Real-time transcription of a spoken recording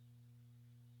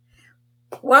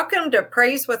Welcome to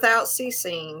Praise Without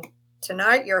Ceasing.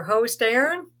 Tonight, your host,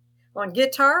 Aaron, on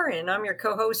guitar, and I'm your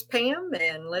co host, Pam.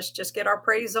 And let's just get our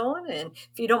praise on. And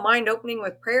if you don't mind opening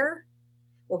with prayer,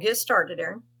 we'll get started,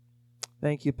 Aaron.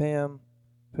 Thank you, Pam.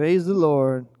 Praise the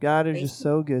Lord. God is just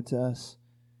so good to us.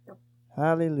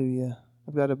 Hallelujah.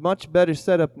 I've got a much better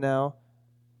setup now.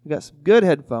 I've got some good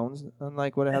headphones,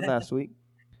 unlike what I had last week.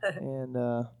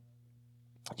 And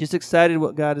just excited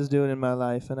what God is doing in my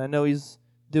life. And I know He's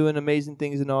doing amazing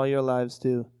things in all your lives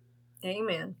too.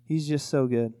 Amen. He's just so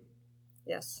good.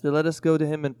 Yes. So let us go to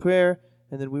Him in prayer,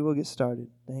 and then we will get started.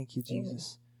 Thank you,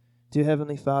 Jesus. Amen. Dear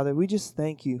Heavenly Father, we just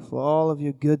thank you for all of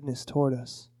your goodness toward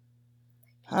us.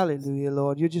 Hallelujah,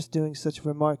 Lord. You're just doing such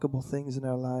remarkable things in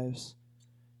our lives.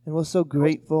 And we're so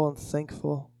grateful and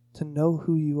thankful to know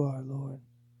who you are, Lord.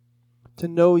 To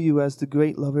know you as the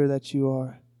great lover that you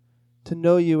are. To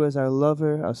know you as our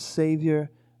lover, our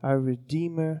Savior, our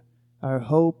Redeemer, our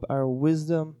hope, our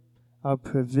wisdom, our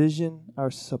provision, our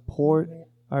support,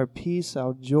 our peace,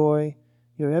 our joy.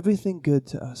 You're everything good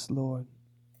to us, Lord.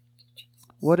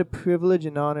 What a privilege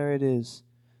and honor it is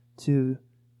to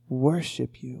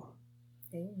worship you.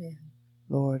 Amen.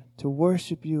 Lord, to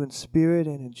worship you in spirit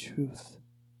and in truth.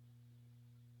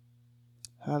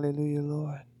 Hallelujah,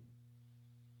 Lord.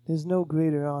 There's no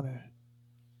greater honor.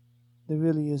 There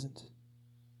really isn't.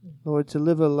 Lord, to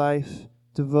live a life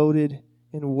devoted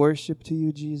in worship to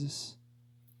you, Jesus.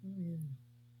 Amen.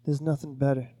 There's nothing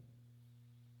better.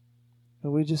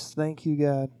 And we just thank you,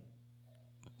 God,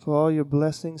 for all your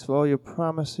blessings, for all your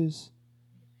promises,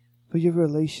 for your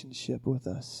relationship with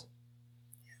us.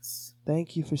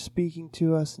 Thank you for speaking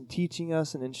to us and teaching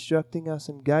us and instructing us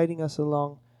and guiding us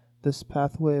along this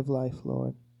pathway of life,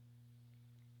 Lord.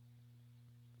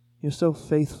 You're so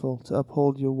faithful to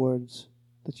uphold your words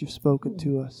that you've spoken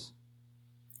to us.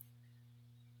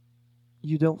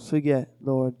 You don't forget,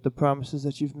 Lord, the promises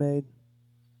that you've made.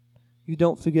 You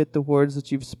don't forget the words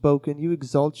that you've spoken. You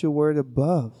exalt your word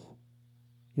above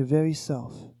your very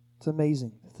self. It's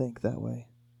amazing to think that way.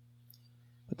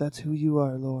 But that's who you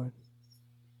are, Lord.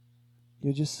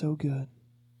 You're just so good.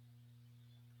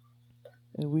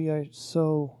 And we are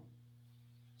so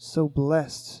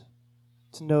blessed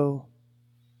to know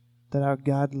that our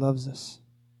God loves us.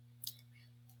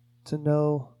 To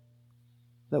know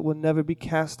that we'll never be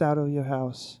cast out of your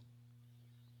house.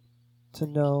 To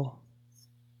know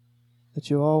that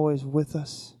you're always with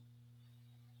us.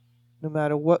 No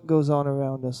matter what goes on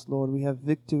around us, Lord, we have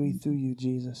victory through you,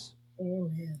 Jesus.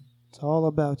 Amen. It's all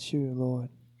about you, Lord.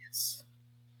 Yes.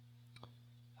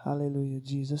 Hallelujah,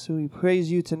 Jesus. So we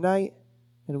praise you tonight,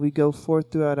 and we go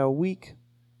forth throughout our week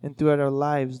and throughout our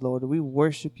lives, Lord. We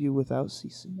worship you without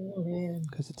ceasing. Amen.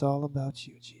 Because it's all about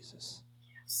you, Jesus.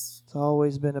 Yes. It's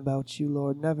always been about you,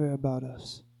 Lord, never about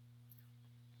us.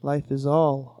 Life is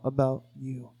all about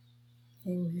you.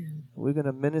 Amen. We're going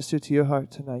to minister to your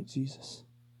heart tonight, Jesus.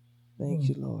 Thank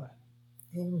you, Lord.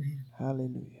 Amen.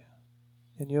 Hallelujah.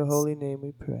 In your holy name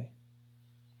we pray.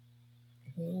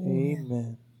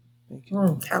 Amen. Thank you,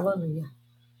 Lord. Hallelujah.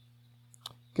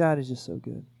 God is just so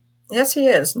good. Yes, he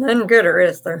is. None gooder,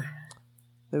 is there?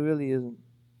 There really isn't.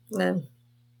 None.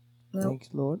 Nope. Thanks,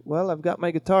 Lord. Well, I've got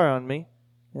my guitar on me,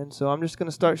 and so I'm just going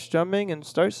to start strumming and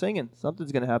start singing.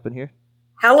 Something's going to happen here.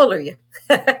 Hallelujah.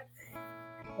 You're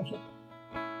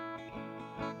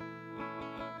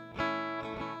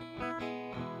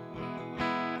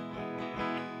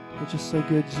just so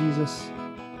good, Jesus.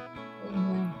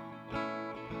 Amen.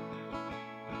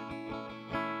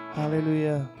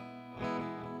 Hallelujah.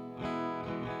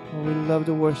 Oh, we love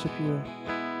to worship you.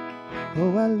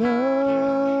 Oh, I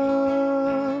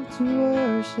love to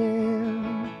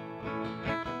worship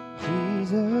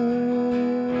Jesus.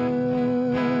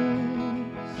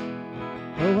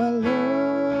 Oh, I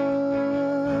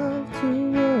love to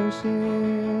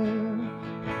worship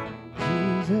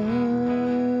Jesus.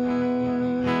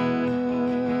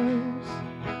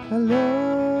 I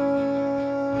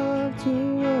love to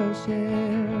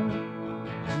worship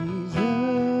Jesus.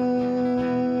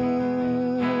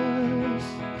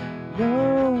 No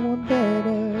one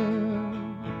better.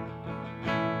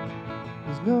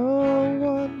 There's no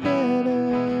one better.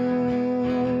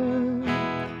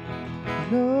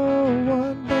 There's no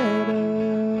one better.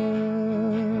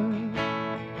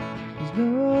 There's no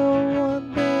one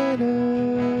better.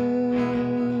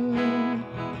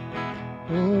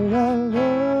 Oh, I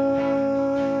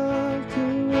love to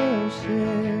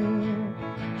worship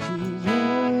Jesus.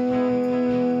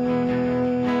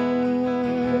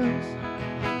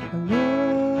 I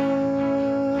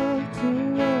love to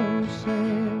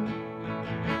worship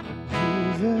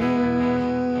Jesus.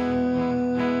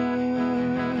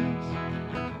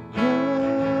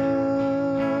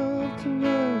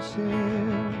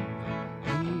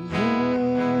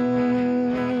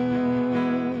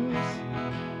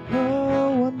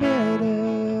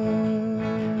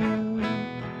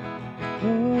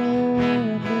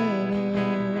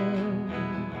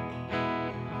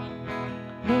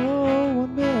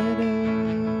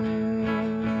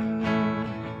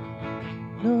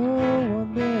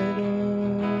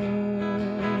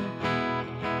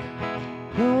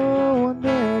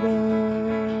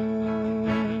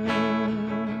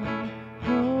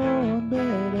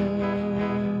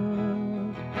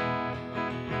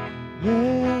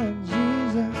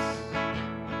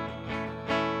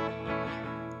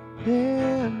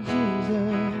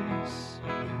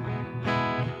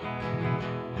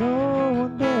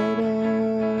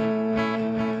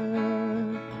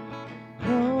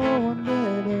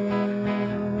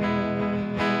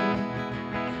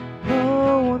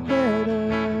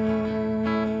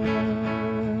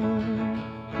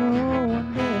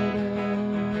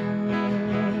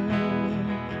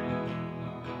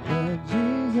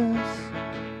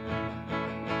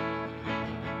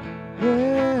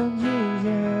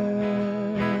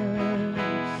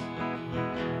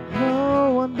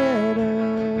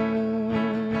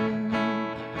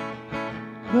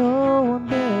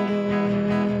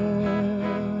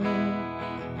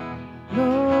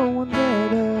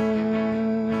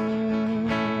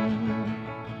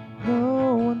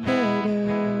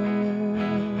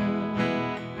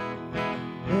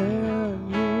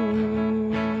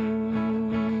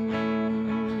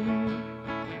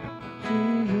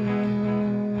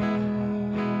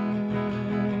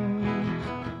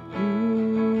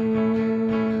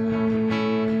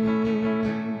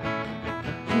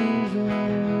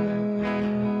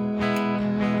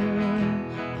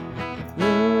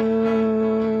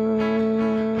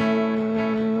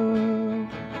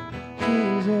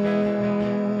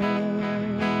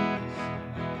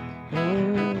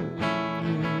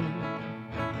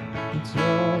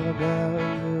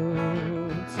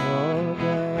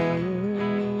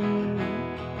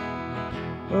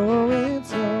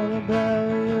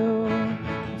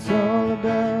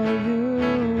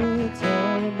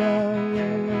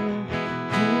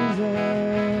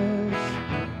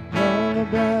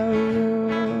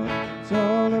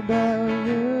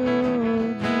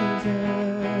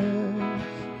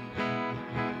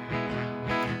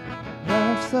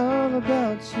 Life's all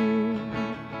about you.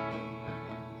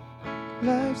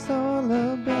 Life's all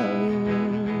about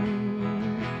you.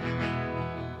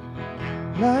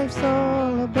 Life's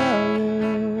all about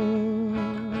you.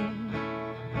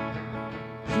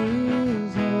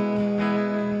 Jesus.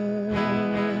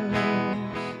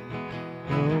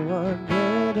 No one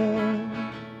better.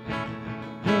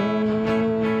 No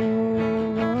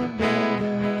one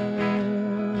better.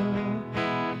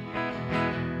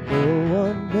 No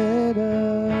one better.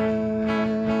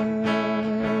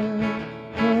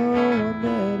 No one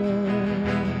better.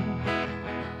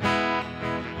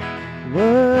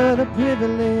 What a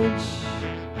privilege,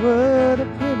 what a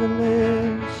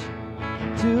privilege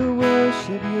to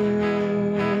worship you.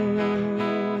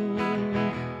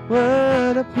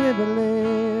 What a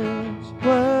privilege,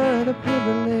 what a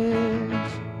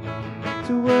privilege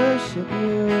to worship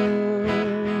you.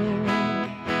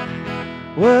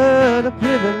 What a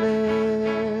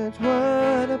privilege,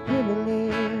 what a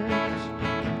privilege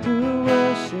to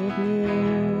worship you.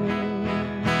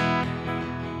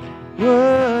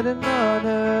 What an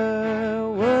honor,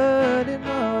 what an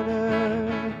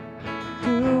honor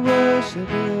to worship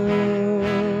you.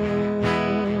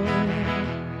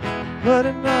 What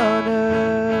an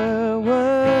honor,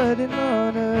 what an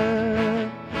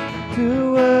honor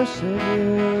to worship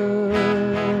you.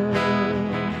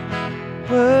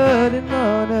 What an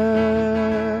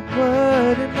honor,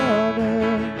 what an honor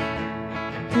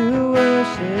to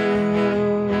worship you.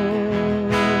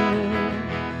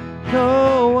 No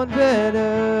one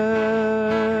better,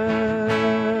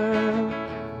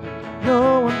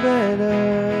 no one better,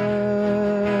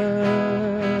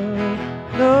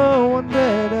 no one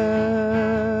better,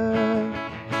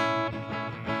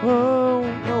 oh,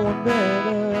 no one better.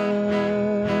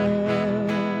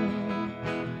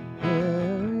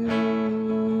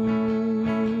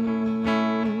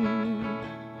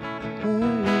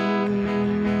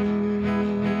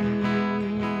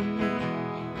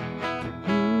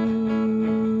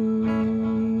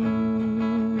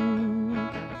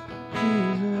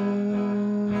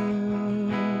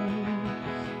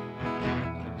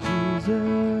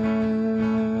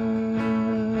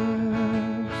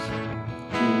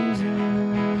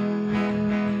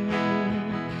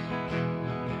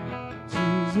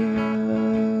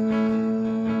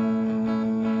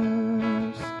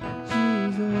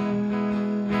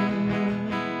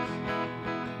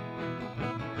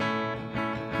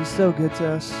 He's so good to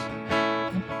us.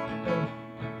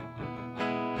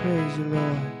 Praise you,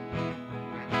 Lord.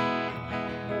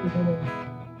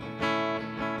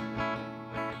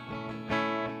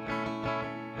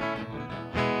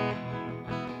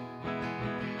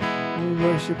 We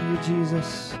worship you, Jesus.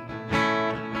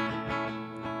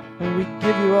 And we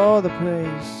give you all the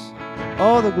praise.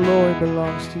 All the glory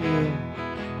belongs to you.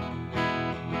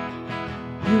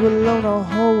 You alone are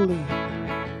holy.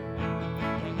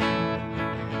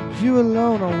 You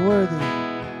alone are worthy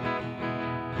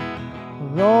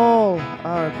of all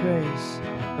our praise,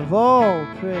 of all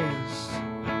praise.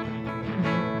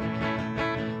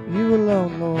 You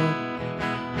alone, Lord.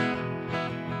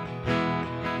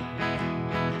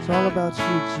 It's all about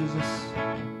you, Jesus.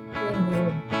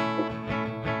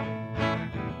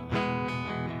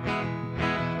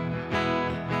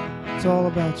 It's all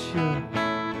about you.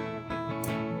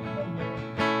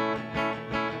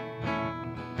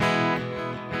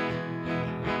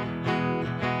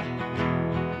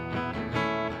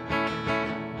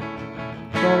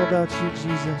 It's all about you,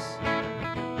 Jesus.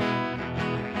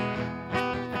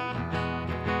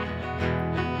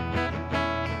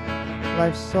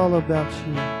 Life's all about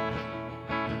you.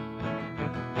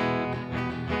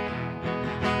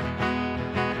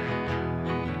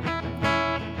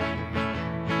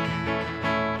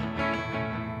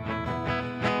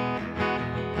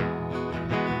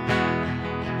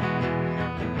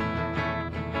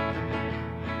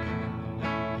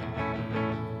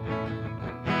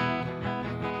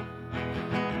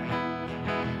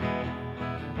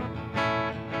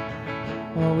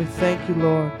 Oh, we thank you,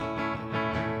 Lord,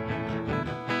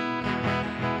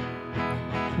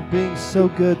 for being so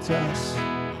good to us,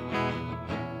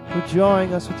 for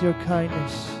drawing us with your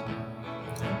kindness.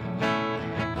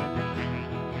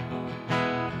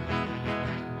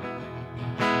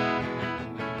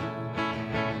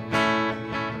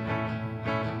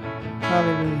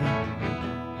 Hallelujah.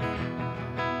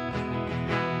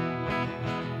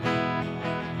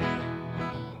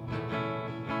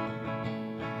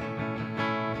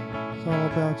 It's all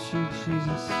about you,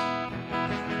 Jesus.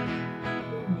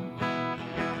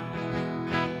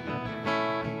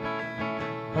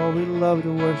 Oh, we love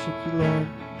to worship you, Lord.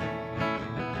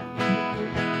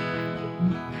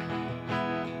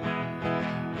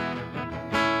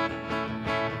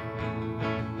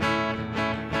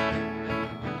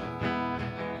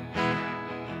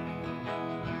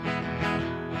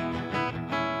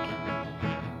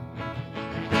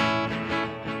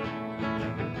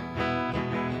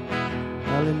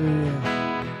 Hallelujah.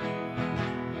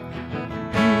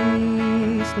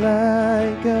 Peace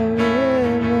like a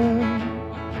river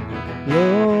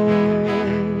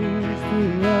flows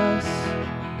through us.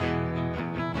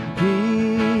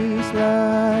 Peace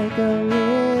like a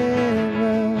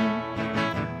river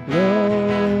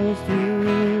flows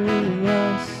through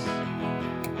us.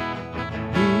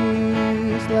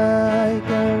 Peace like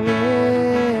a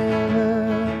river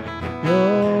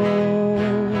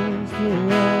flows through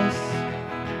us.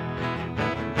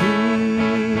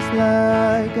 Peace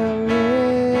like a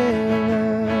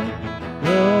river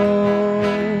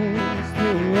flows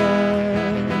through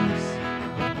us.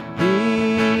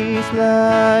 Peace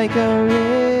like a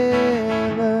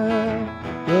river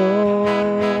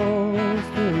flows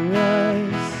through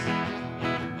us. Peace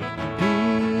like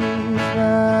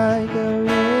a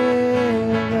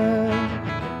river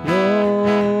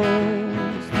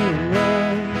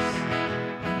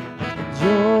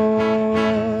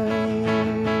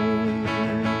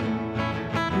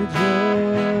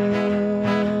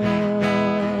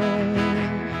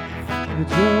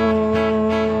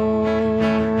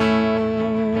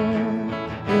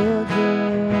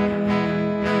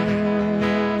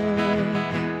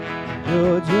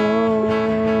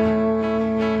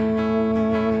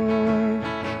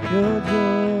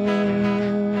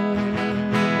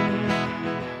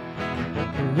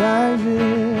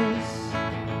through us.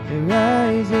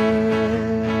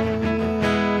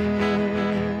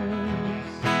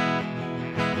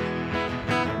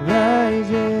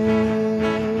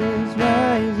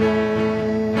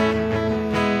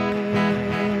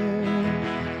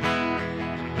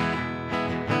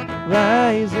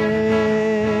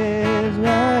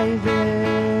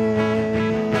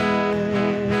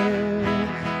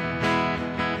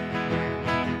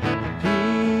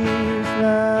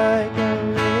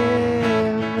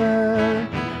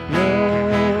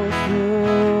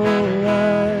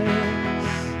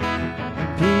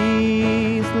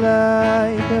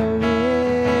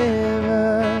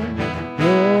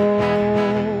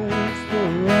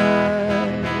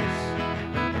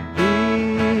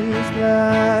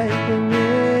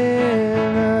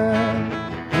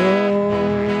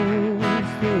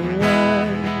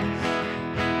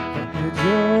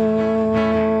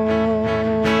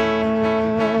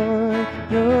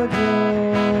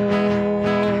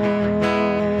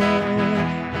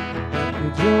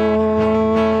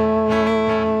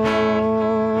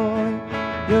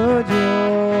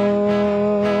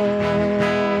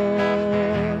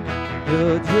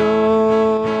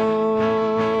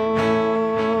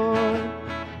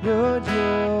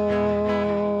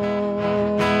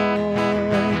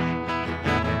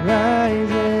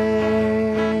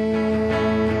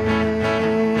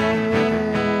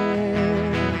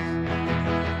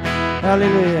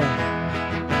 Hallelujah.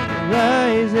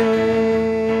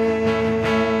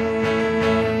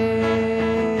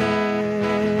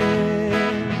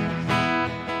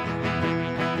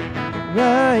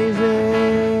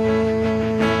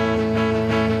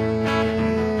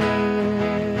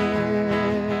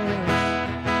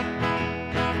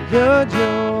 Your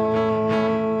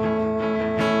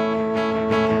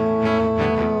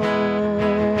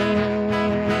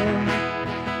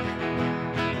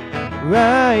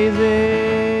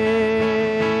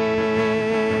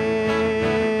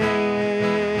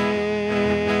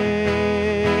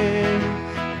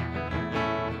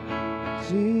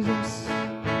Jesus,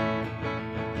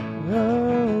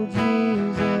 oh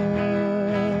Jesus,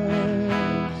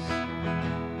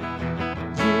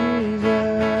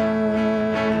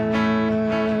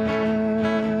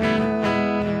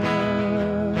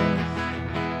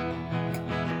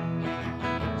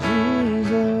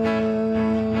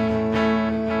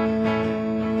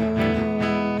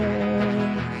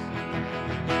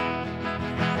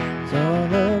 it's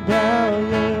all about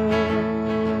you.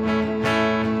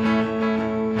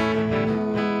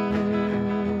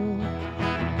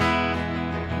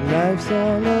 Life's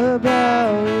all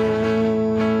about you.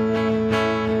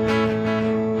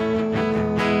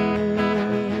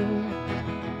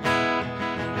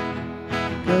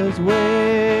 'Cause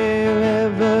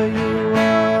wherever you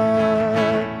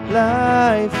are,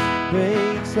 life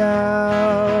breaks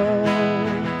out.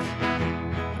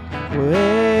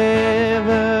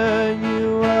 Wherever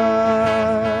you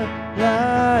are,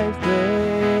 life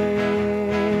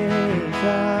breaks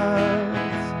out.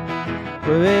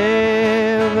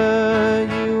 Wherever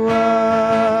you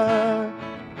are,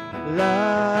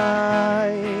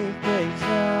 life breaks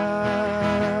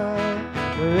out.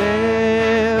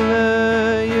 Wherever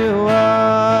you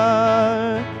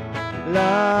are,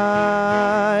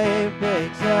 life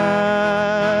breaks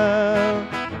out.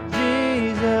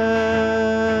 Jesus,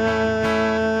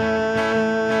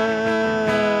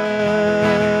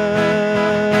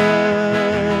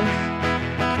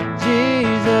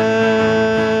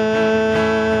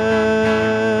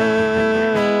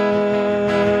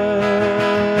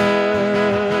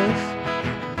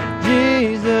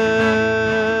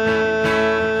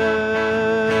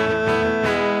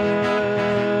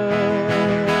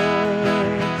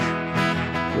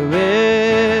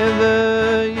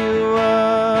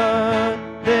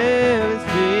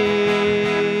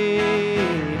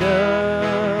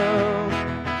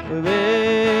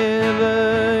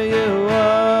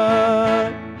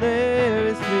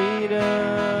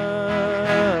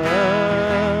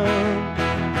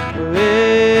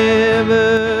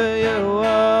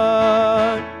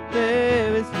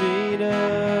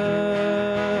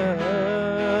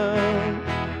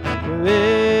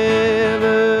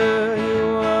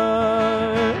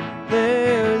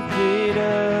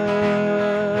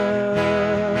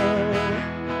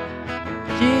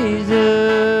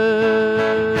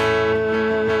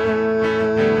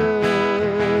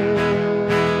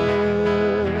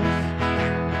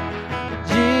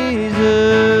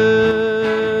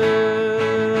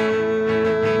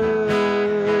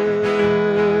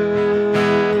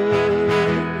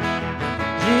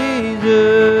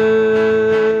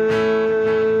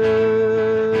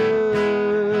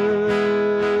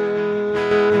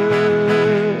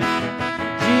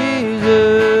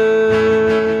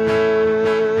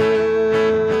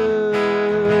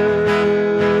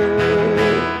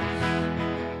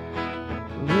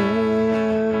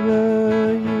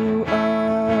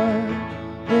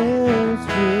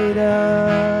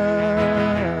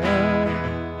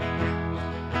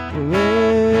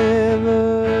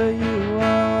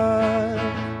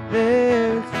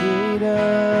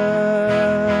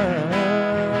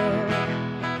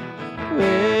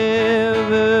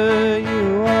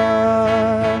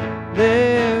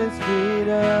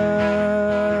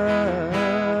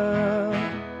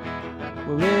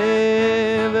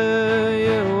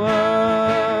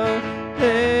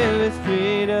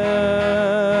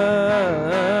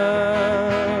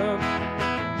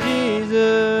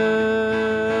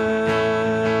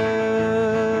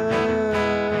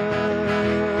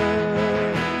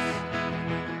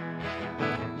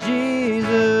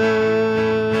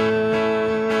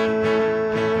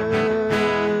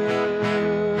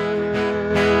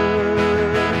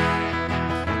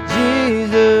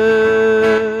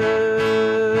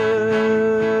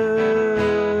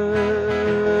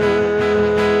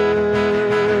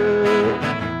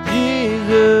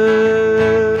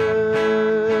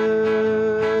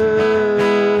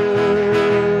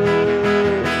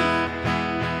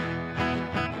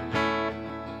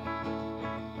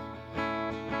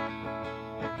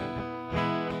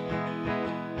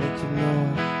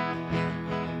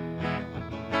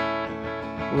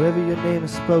 Wherever your name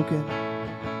is spoken,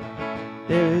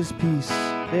 there is peace,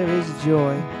 there is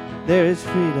joy, there is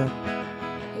freedom.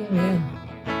 Amen.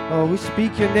 Oh, we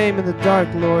speak your name in the dark,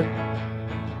 Lord,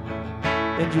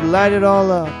 and you light it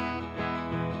all up.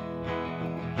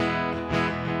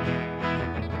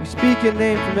 We speak your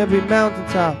name from every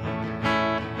mountaintop.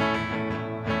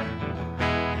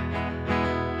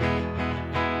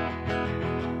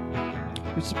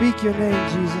 We speak your name,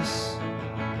 Jesus.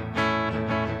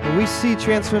 And we see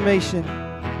transformation.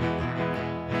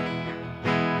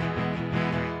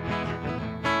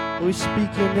 We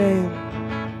speak your name.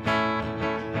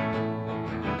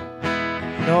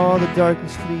 And all the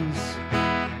darkness flees.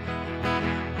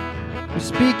 We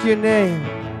speak your name.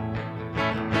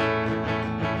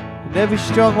 And every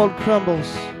stronghold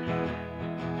crumbles.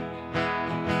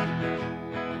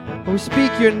 We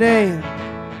speak your name.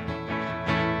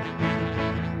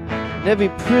 And every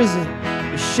prison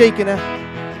is shaken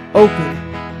open.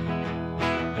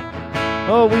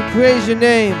 Oh, we praise your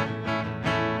name,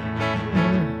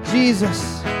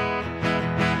 Jesus.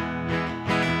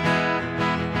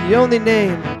 The only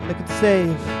name that can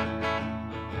save.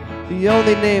 The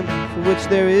only name for which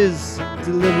there is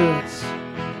deliverance.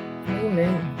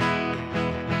 Amen.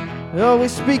 Oh, we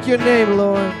speak your name,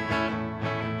 Lord.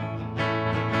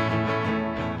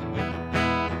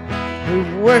 We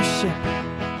worship.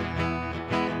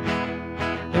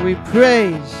 And we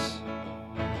praise.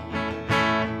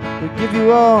 We give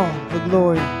you all the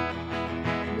glory.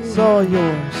 It's all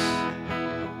yours.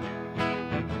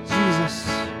 Jesus.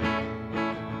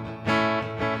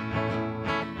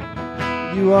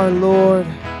 You are Lord.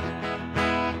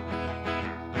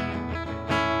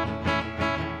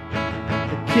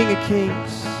 The King of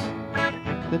Kings.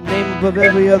 The name above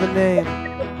every other name.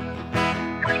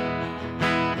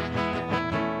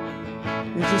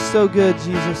 You're just so good,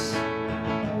 Jesus.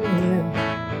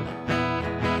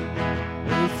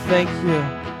 Thank you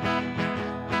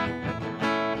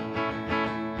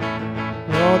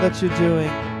for all that you're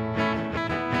doing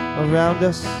around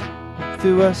us,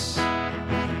 through us,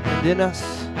 and in us.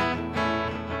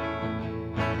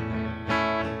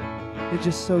 You're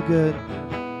just so good.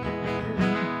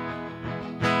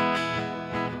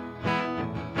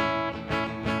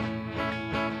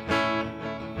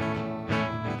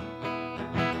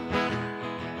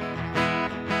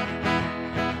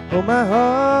 Oh, my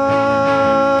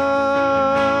heart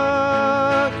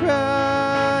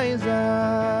cries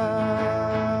out.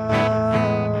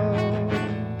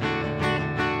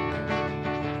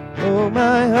 Oh,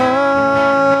 my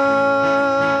heart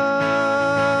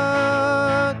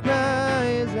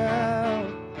cries out.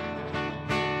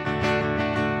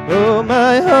 Oh,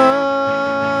 my heart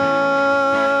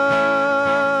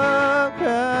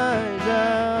cries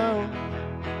out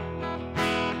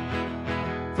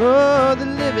for the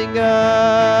living God,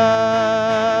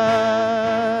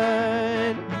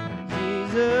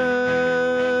 Jesus,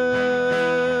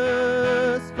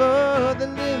 for the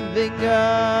living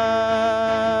God,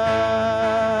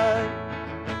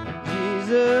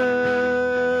 Jesus.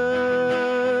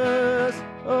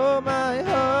 Oh, my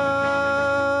heart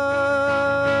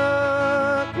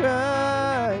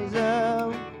cries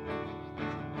out.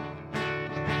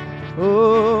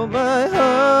 Oh, my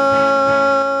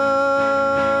heart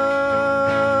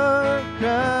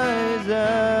cries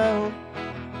out.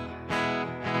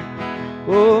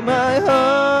 Oh, my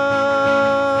heart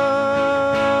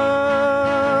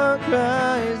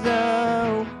cries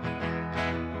out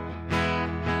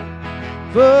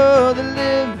for the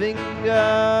living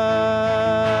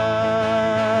God,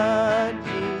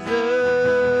 Jesus,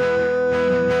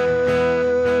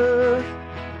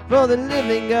 for the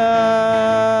living God,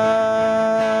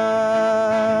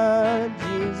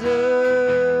 Jesus,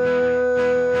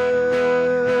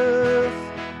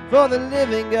 for the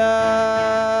living God,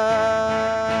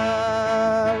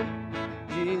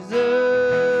 Jesus.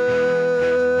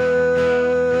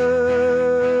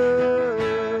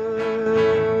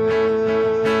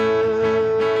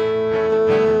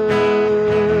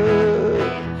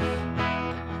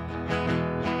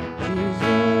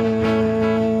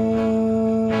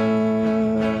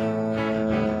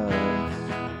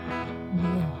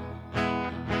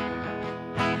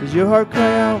 Does your heart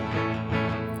cry out?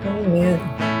 Amen.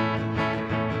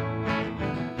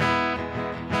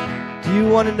 Do you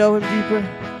want to know him deeper?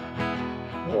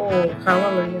 Oh,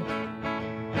 hallelujah.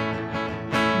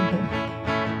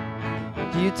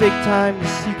 Do you take time to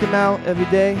seek him out every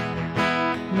day?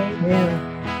 Amen.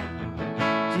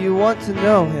 Do you want to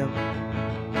know him?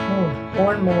 Oh,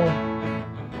 more and more.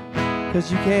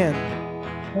 Because you can.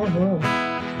 Mm-hmm.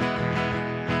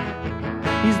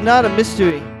 He's not a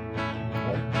mystery.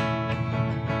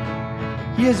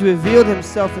 He has revealed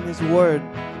himself in his word.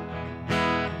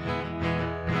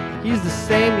 He's the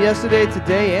same yesterday,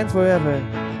 today, and forever.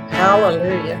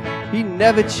 Hallelujah. He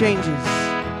never changes.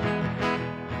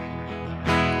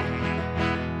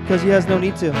 Because he has no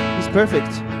need to. He's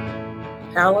perfect.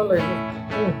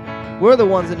 Hallelujah. We're the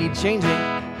ones that need changing.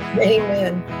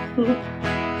 Amen.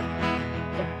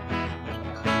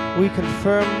 We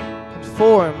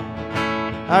conform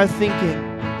our thinking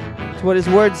to what his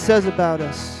word says about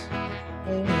us.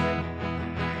 Amen.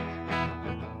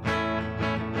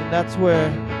 And that's where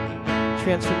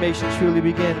transformation truly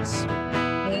begins.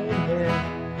 Amen.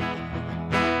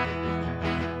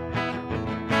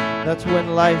 That's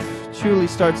when life truly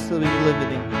starts to be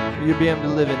living in. You'll be able to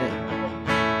live in it.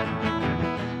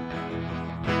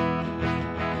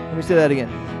 Let me say that again.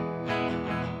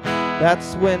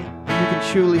 That's when you can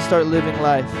truly start living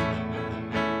life.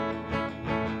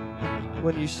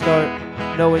 When you start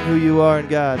knowing who you are in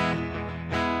God.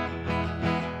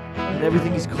 And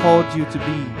everything he's called you to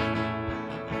be.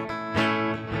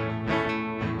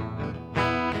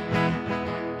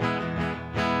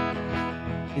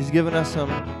 He's given us some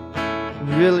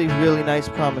really, really nice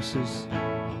promises.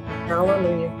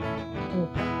 Hallelujah.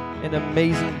 And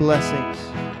amazing blessings.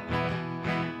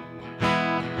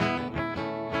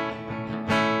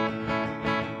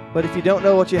 But if you don't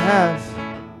know what you have,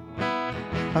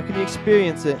 how can you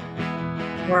experience it?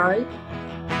 Right.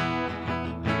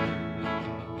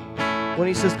 When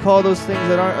he says call those things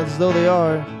that aren't as though they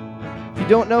are, if you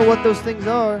don't know what those things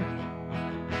are,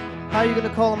 how are you going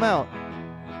to call them out?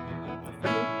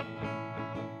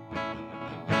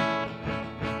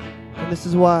 And this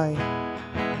is why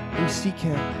we seek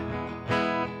him.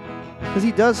 Because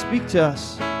he does speak to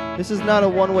us. This is not a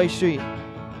one-way street.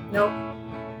 Nope.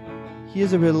 He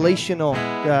is a relational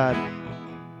God.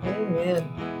 Amen.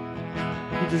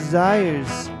 He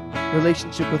desires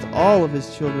relationship with all of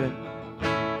his children,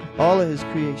 all of his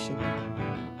creation.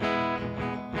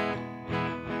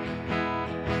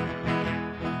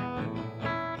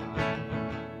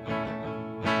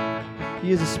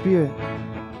 He is a spirit.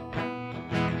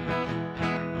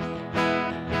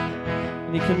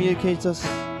 And he communicates to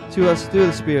us through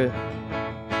the Spirit.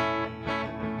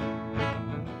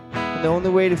 And the only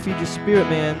way to feed your spirit,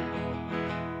 man,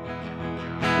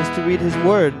 is to read his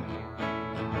word.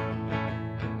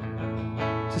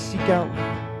 To seek out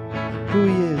who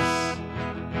he is.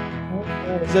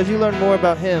 Because as you learn more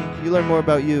about him, you learn more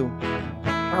about you.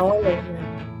 Hallelujah.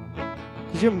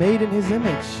 Because you're made in his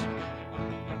image.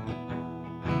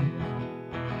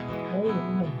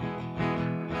 Amen.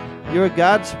 You're a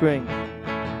God spring.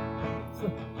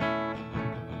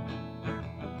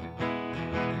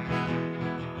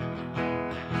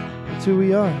 That's who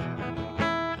we are.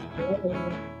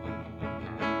 Hallelujah.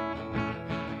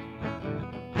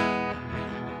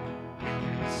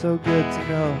 It's so good to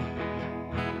know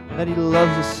that he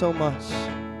loves us so much.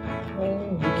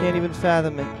 We can't even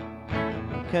fathom it.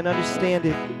 Can't understand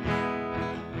it.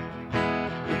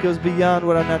 It goes beyond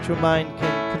what our natural mind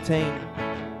can contain.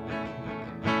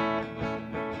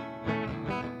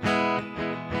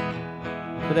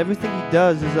 But everything he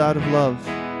does is out of love.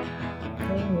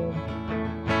 Amen.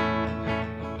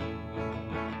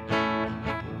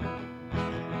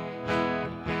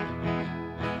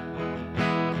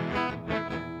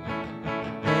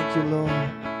 Thank you, Lord.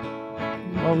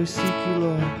 While we seek you,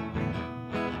 Lord,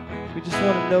 we just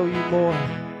want to know you more.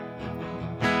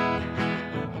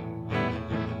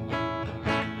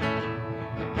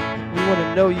 We want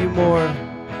to know you more.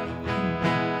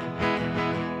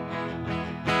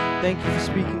 Thank you for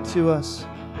speaking to us.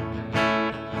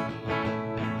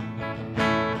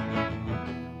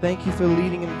 Thank you for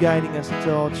leading and guiding us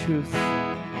into all truth.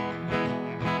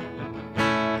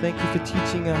 Thank you for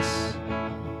teaching us.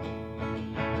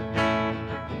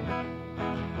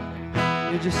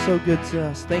 You're just so good to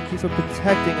us. Thank you for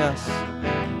protecting us.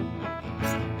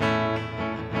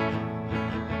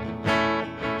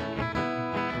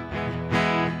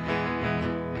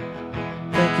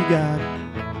 Thank you, God.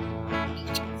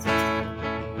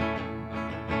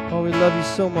 Oh, we love you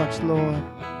so much, Lord.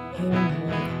 Amen.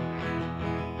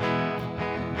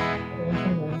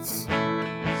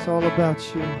 It's all about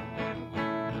you.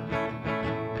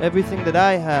 Everything that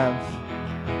I have,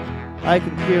 I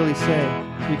can clearly say,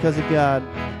 is because of God.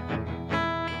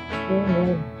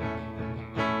 Amen.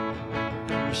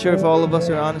 I'm sure if all of us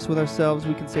are honest with ourselves,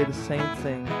 we can say the same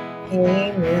thing.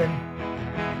 Amen.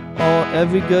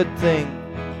 Every good thing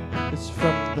is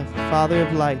from the Father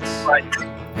of lights,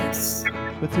 Yes.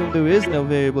 with whom there is no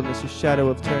variableness or shadow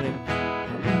of turning.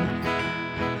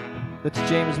 That's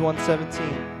James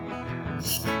 1:17.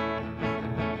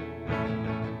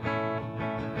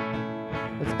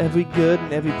 every good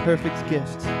and every perfect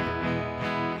gift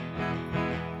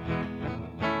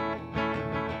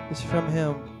is from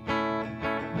Him.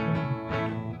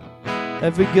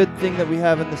 Every good thing that we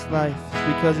have in this life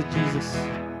is because of Jesus.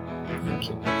 Thank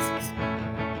you, Jesus.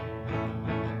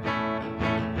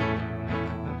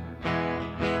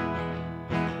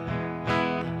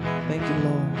 Thank you,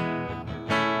 Lord.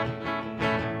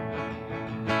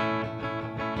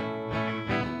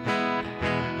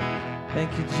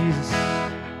 Thank you, Jesus.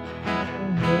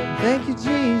 Thank you,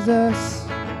 Jesus.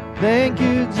 Thank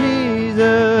you,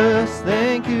 Jesus.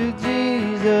 Thank you,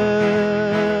 Jesus.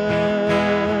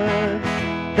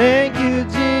 Thank you,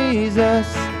 Jesus.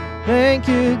 Thank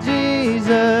you,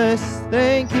 Jesus.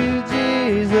 Thank you,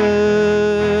 Jesus.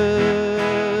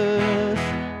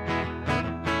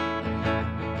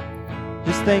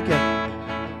 Just thank Him.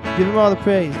 Give Him all the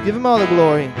praise. Give Him all the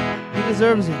glory. He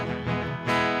deserves it.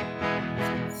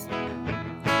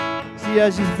 See,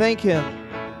 as you thank Him,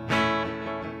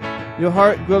 your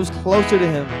heart grows closer to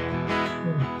Him.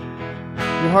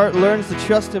 Your heart learns to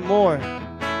trust Him more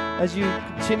as you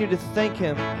continue to thank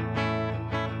Him.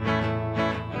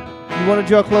 You want to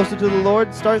draw closer to the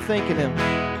Lord? Start thanking Him.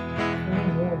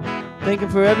 Thank Him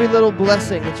for every little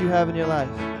blessing that you have in your life.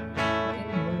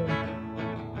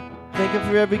 Thank Him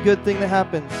for every good thing that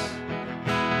happens.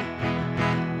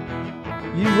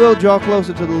 You will draw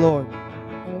closer to the Lord.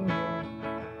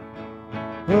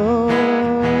 Oh,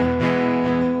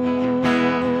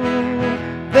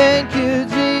 thank you,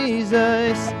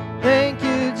 Jesus. Thank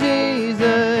you,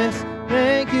 Jesus.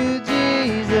 Thank you,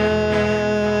 Jesus.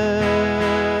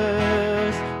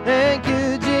 Thank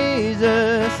you,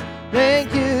 Jesus.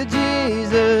 Thank you,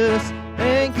 Jesus.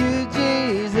 Thank you,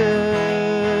 Jesus.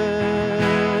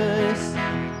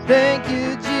 Thank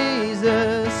you,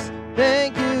 Jesus.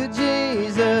 Thank you,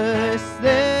 Jesus.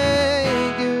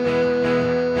 Thank you.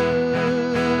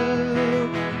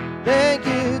 Thank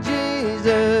you,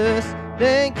 Jesus.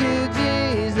 Thank you,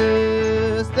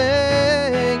 Jesus.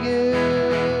 Thank you.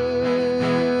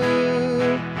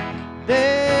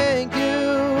 Thank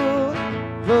you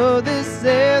for this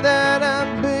air that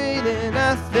I'm breathing.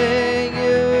 I thank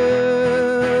you.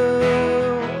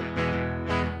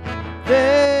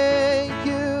 Thank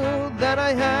you that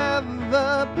I have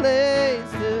a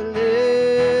place to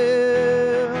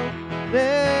live.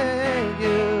 Thank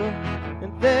you.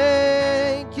 And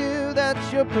thank you that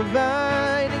you're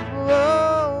providing for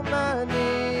all my needs.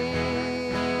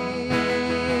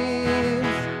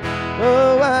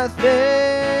 Oh, I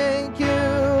thank you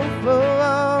for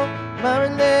all my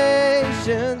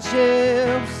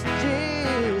relationships,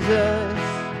 Jesus.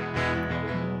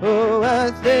 Oh,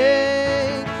 I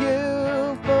thank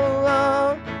you for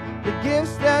all the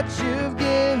gifts that you've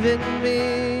given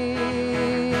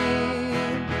me.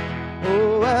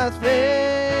 Oh, I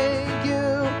thank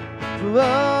you for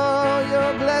all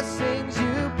your blessings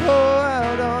you pour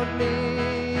out on me.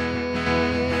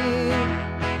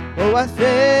 Oh, I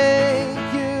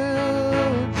thank you,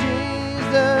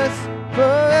 Jesus,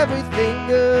 for everything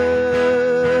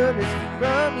good is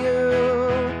from you.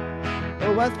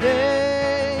 Oh, I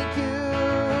thank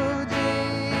you,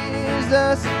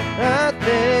 Jesus, I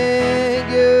thank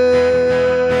you.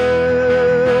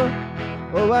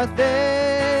 Oh, I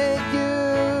thank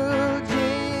you,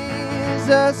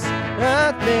 Jesus, I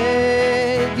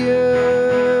thank you.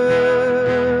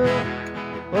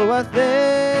 Oh, I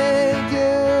thank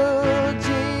you,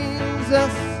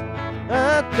 Jesus,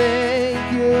 I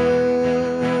thank you.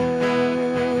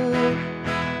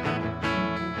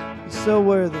 You're so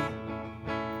worthy.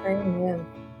 Amen.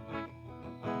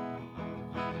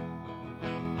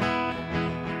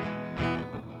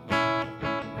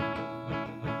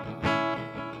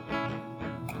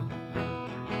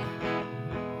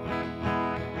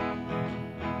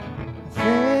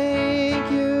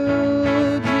 Thank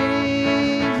you,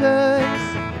 Jesus.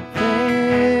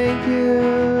 Thank you.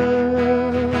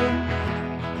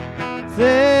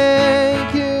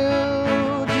 Thank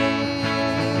you,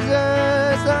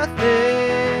 Jesus. I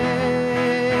thank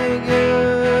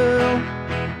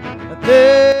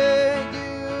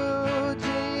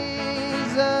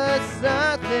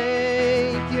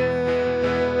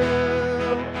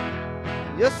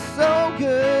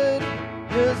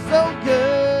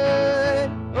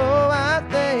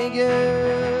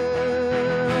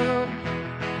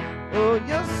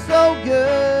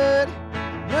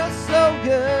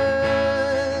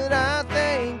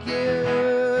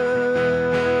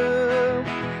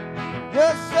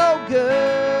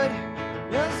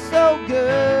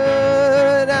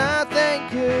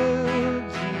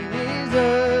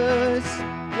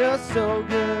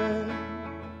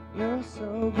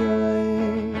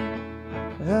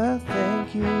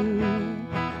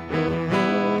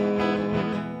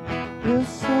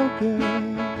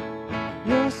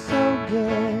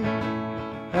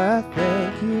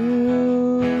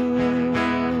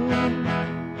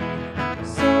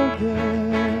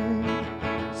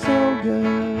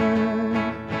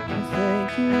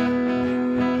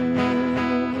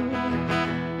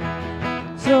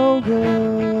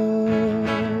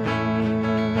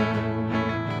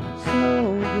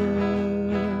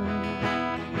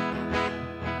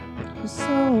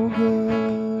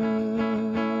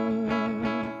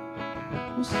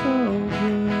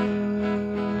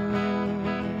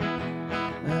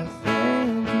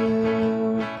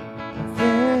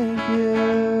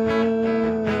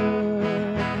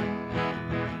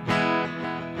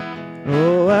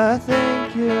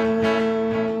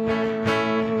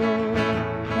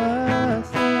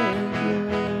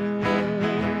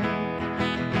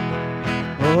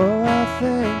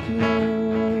thank you.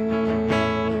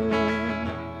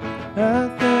 I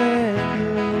thank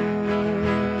you.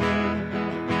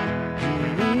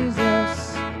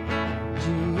 Jesus,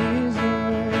 Jesus,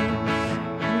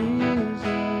 Jesus.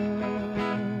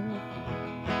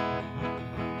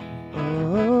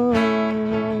 Oh,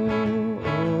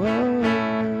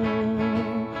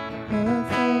 I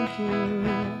thank you.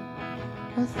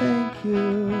 I thank you.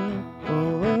 Oh,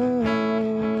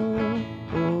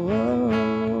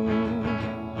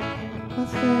 I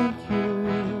thank you,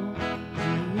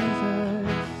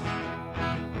 Jesus.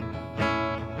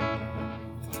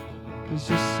 He's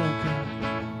just so good.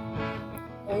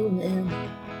 Amen.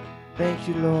 Thank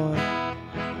you, Lord.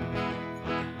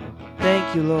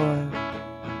 Thank you, Lord.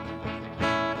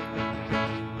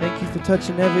 Thank you for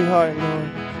touching every heart, Lord.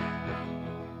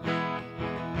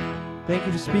 Thank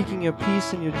you for speaking your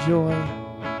peace and your joy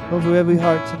over every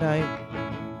heart tonight.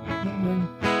 Amen.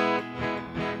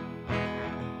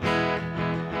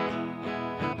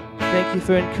 Thank you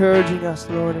for encouraging us,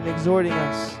 Lord, and exhorting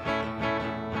us.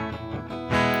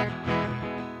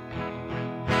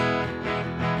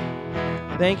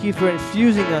 Thank you for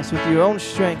infusing us with your own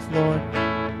strength, Lord.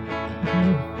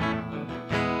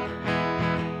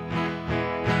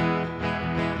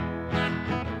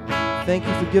 Thank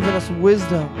you for giving us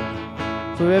wisdom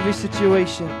for every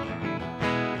situation.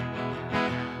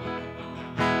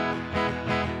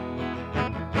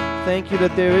 Thank you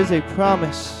that there is a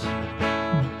promise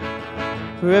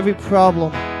for every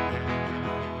problem.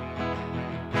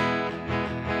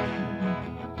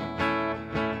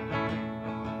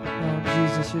 Oh,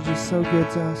 Jesus, you're just so good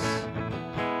to us.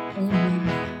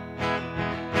 Amen.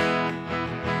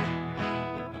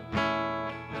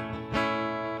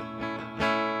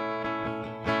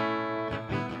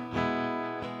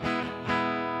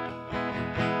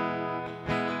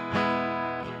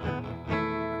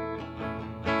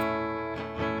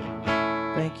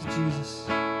 Thank you, Jesus.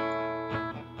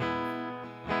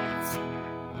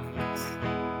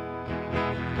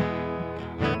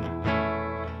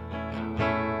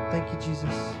 Thank you,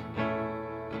 Jesus.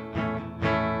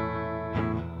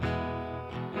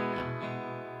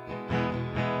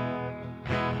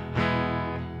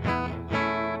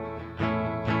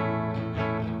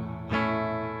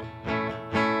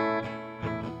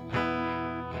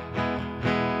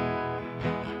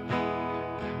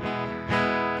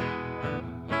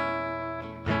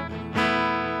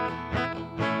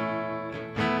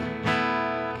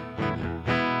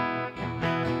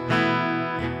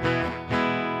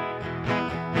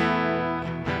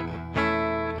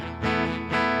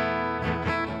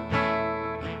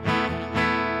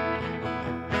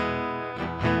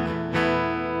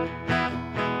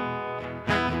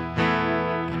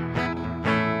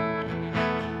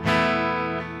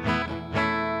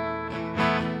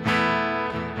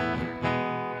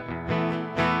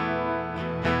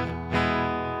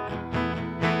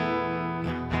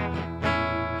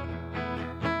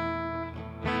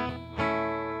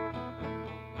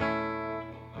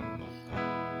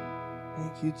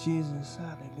 Thank you, Jesus.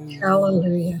 Hallelujah.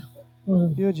 Hallelujah.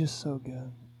 Mm. You're just so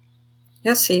good.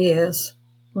 Yes, He is.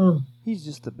 Mm. He's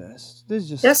just the best. There's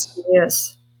just Yes, He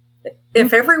is.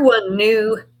 If everyone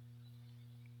knew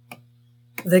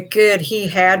the good He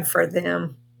had for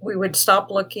them, we would stop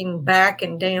looking back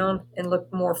and down and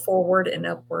look more forward and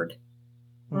upward.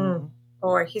 Mhm.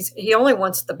 Boy, He only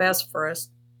wants the best for us.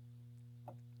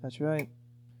 That's right.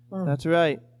 Mm. That's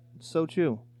right. So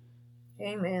true.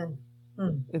 Amen.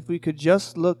 Mm. If we could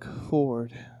just look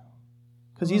forward,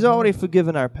 because He's already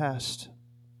forgiven our past.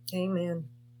 Amen.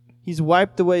 He's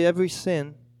wiped away every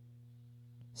sin.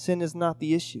 Sin is not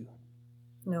the issue.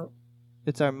 No.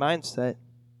 It's our mindset.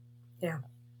 Yeah.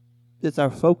 It's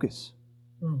our focus.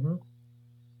 Mm-hmm.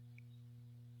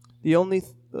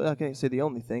 I can't say the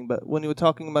only thing, but when you were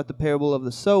talking about the parable of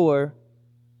the sower,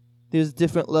 there's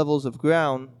different levels of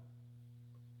ground.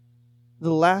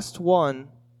 The last one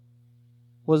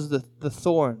was the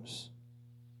thorns,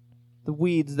 the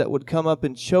weeds that would come up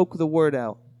and choke the word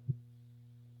out.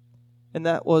 And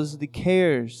that was the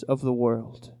cares of the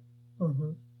world.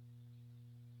 Mm-hmm.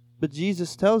 But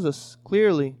Jesus tells us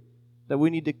clearly that we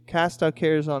need to cast our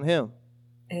cares on Him.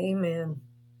 Amen.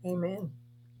 Amen.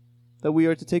 That we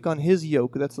are to take on His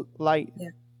yoke that's light Yeah.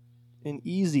 and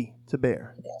easy to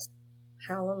bear. Yes.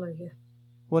 Hallelujah.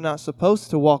 We're not supposed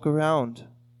to walk around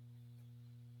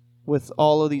with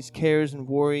all of these cares and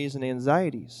worries and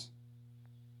anxieties.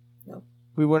 No.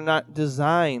 We were not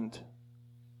designed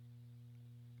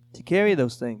to carry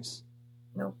those things.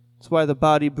 No. That's why the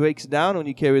body breaks down when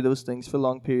you carry those things for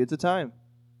long periods of time.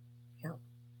 Yeah.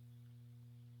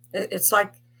 It's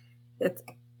like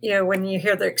when you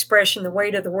hear the expression, the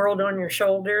weight of the world on your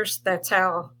shoulders, that's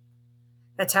how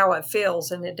it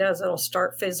feels. And it does. It'll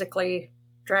start physically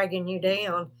dragging you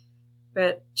down.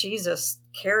 But Jesus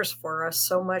cares for us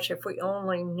so much. If we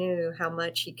only knew how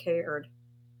much he cared.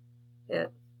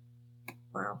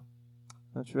 Wow.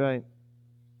 That's right.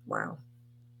 Wow.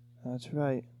 That's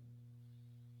right.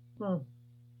 Hmm.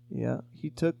 Yeah, he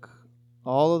took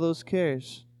all of those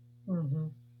cares. Mm-hmm.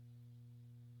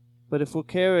 But if we're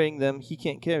carrying them, he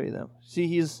can't carry them.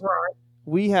 See, Right.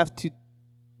 we have to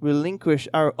relinquish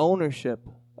our ownership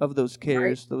of those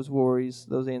cares, those worries,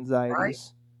 those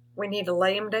anxieties. We need to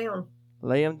lay them down.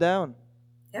 Lay them down.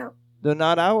 Yeah. They're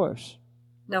not ours.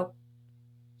 No.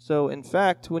 So, in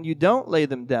fact, when you don't lay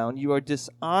them down, you are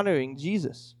dishonoring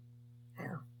Jesus.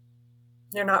 Yeah.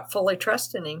 You're not fully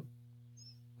trusting him.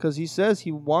 Because he says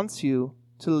he wants you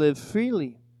to live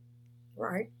freely.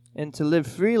 Right. And to live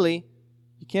freely,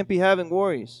 you can't be having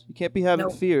worries. You can't be having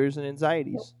Nope. fears and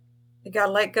anxieties. Nope. You got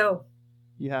to let go.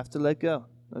 You have to let go.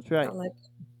 That's right. Gotta let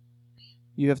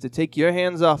You have to take your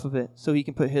hands off of it so he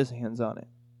can put his hands on it.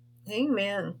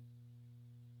 Amen.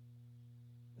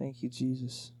 Thank you,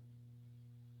 Jesus.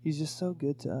 He's just so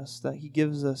good to us that he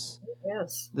gives us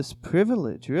Yes. this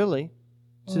privilege, really,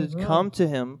 to Mhm. come to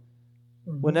him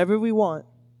Mhm. whenever we want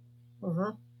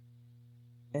Mhm.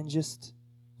 and just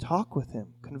talk with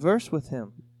him, converse with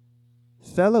him,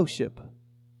 fellowship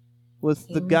with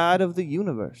the Amen. God of the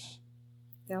universe.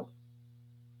 Yep.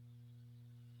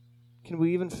 Can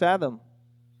we even fathom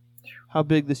how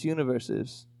big this universe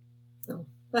is? No.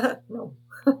 No.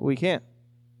 We can't.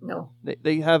 No.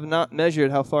 They have not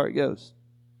measured how far it goes.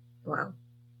 Wow.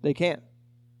 They can't.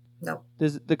 No.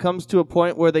 There comes to a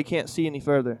point where they can't see any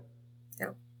further.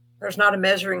 Yeah. There's not a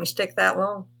measuring stick that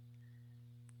long.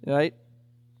 Right?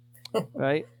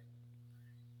 Right?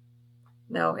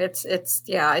 No,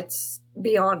 it's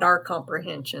beyond our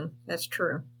comprehension. That's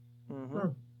true. Mm-hmm.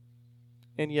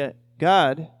 And yet,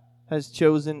 God has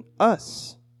chosen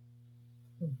us.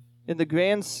 In the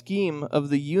grand scheme of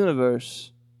the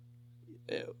universe,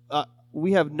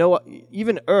 we have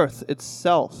even Earth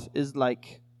itself is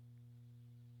like,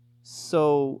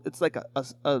 so it's like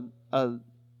a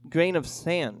grain of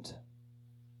sand.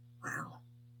 Wow.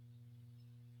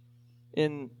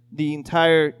 In the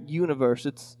entire universe,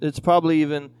 it's probably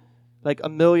even like a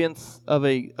millionth of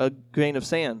a grain of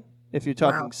sand, if you're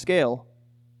talking Wow. scale.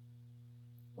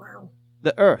 Wow.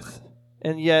 The Earth.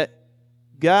 And yet,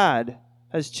 God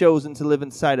has chosen to live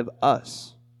inside of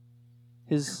us.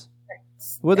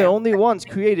 We're the only ones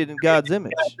created in God's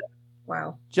image.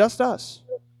 Wow. Just us.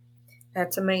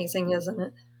 That's amazing, isn't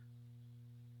it?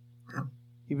 Wow.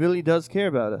 He really does care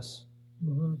about us.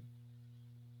 Mm-hmm.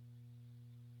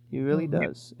 He really Mhm.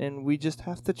 does. And we just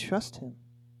have to trust him.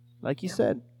 Like he Yeah.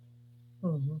 said.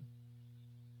 Mm-hmm.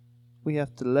 We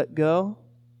have to let go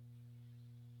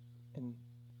and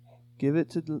give it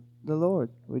to the Lord.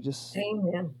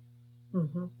 Amen.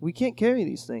 Mm-hmm. We can't carry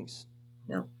these things.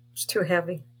 No, it's too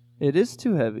heavy. It is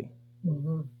too heavy.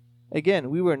 Mm-hmm. Again,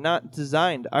 we were not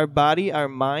designed. Our body, our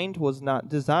mind was not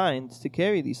designed to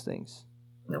carry these things.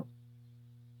 No.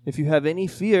 If you have any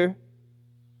fear,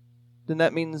 then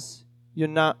that means you're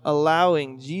not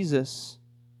allowing Jesus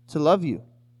to love you.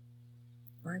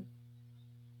 Right.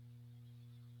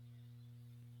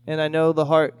 And I know the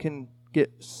heart can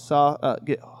get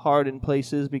hard in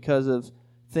places because of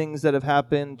things that have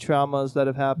happened, traumas that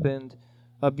have happened,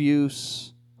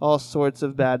 abuse, all sorts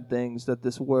of bad things that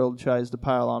this world tries to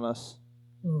pile on us.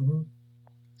 Mm-hmm.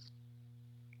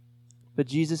 But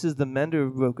Jesus is the mender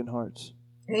of broken hearts.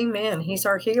 Amen. He's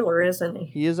our healer, isn't he?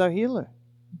 He is our healer.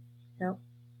 Yep.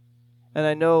 And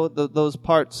I know those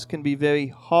parts can be very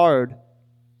hard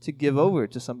to give over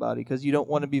to somebody because you don't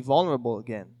want to be vulnerable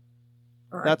again.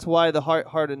 Right. That's why the heart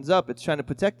hardens up. It's trying to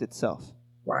protect itself.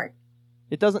 Right.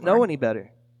 It doesn't know any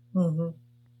better. Mm-hmm.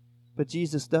 But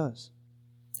Jesus does.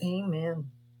 Amen.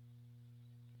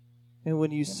 And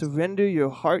when you surrender your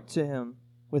heart to him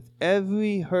with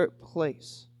every hurt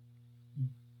place,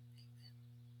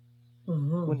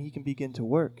 Mm-hmm. when he can begin to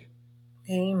work.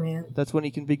 Amen. That's when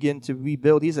he can begin to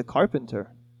rebuild. He's a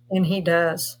carpenter. And he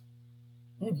does.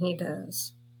 And he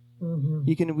does. Mm-hmm.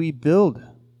 He can rebuild,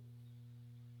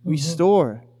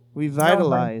 restore,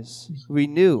 revitalize,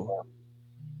 renew.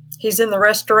 He's in the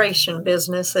restoration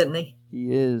business, isn't he?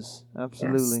 He is.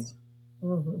 Absolutely. Yes.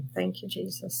 Mm-hmm. Thank you,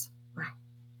 Jesus. Wow.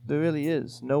 There really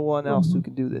is no one else who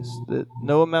can do this.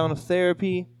 No amount of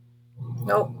therapy,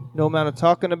 Nope. no amount of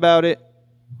talking about it,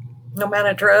 No amount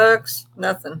of drugs,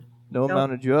 nothing. no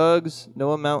amount of drugs,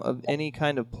 no amount of any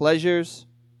kind of pleasures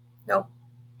Nope.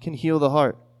 can heal the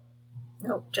heart.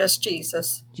 Nope. Just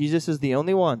Jesus. Jesus is the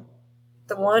only one.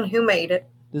 The one who made it.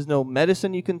 There's no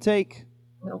medicine you can take.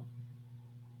 No.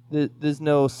 There's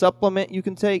no supplement you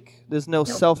can take. There's no Nope.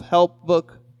 self-help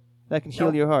book that can heal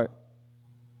Nope. your heart.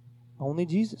 Only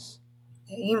Jesus.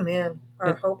 Amen. Our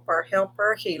And- hope, our helper,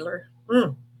 our healer.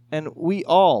 And we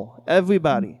all,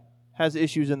 everybody, has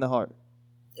issues in the heart.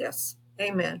 Yes.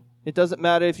 Amen. It doesn't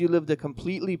matter if you lived a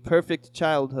completely perfect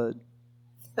childhood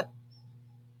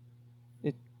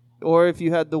or if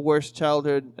you had the worst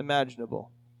childhood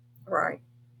imaginable. Right.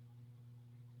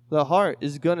 The heart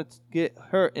is going to get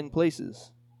hurt in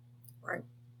places. Right.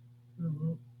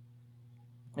 Mm-hmm.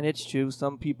 And it's true,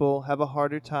 some people have a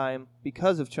harder time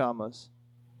because of traumas.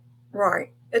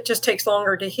 Right. It just takes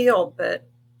longer to heal, but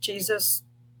Jesus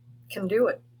can do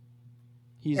it.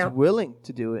 He's Yep. willing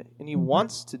to do it, and he Mhm.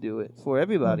 wants to do it for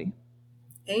everybody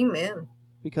Amen.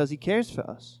 because he cares for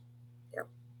us. Yep.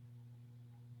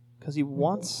 Because he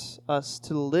wants us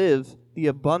to live the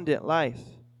abundant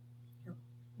life. Yep.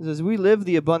 As we live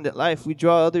the abundant life, we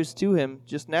draw others to him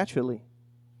just naturally.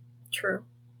 True.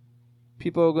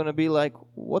 People are going to be like,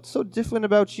 what's so different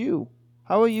about you?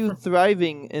 How are you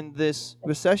thriving in this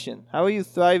recession? How are you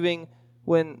thriving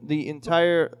when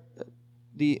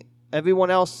everyone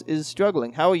else is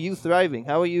struggling? How are you thriving?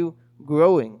 How are you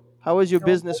growing? How is your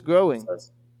business growing?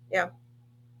 Yeah.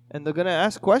 And they're going to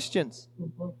ask questions.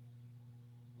 Mm-hmm.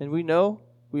 And we know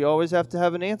we always have to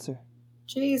have an answer.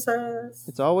 Jesus.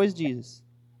 It's always Jesus.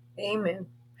 Amen.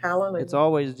 Hallelujah. It's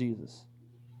always Jesus.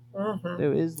 Mm-hmm.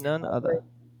 There is none other.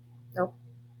 Nope.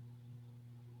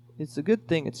 It's a good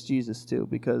thing it's Jesus too,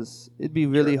 because it'd be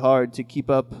really hard to keep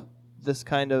up this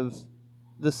kind of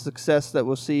the success that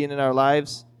we're seeing in our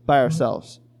lives by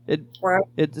ourselves. Right.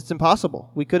 It's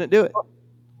impossible. We couldn't do it.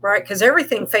 Right, because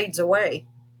everything fades away.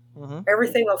 Mm-hmm.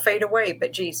 Everything will fade away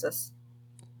but Jesus.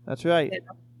 That's right. Yeah.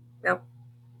 Yep.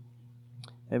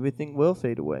 Everything will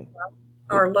fade away.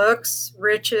 Our looks,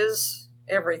 riches,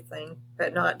 everything,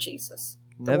 but not Jesus.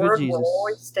 The Never word Jesus. will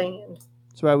always stand.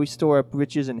 That's why we store up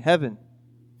riches in heaven.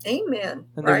 Amen.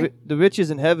 And Right. the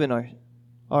riches in heaven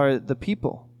are the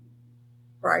people.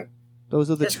 Right. Those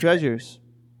are the That's right. treasures.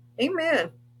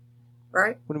 Amen.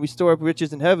 Right. When we store up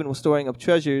riches in heaven, we're storing up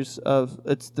treasures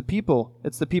it's the people.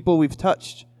 It's the people we've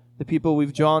touched, the people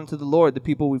we've drawn to the Lord, the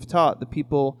people we've taught, the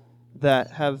people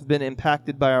that have been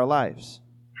impacted by our lives.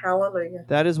 Hallelujah.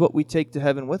 That is what we take to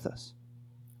heaven with us.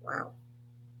 Wow.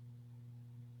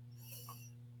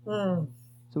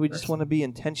 So we just want to be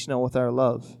intentional with our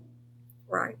love.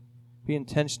 Right. Be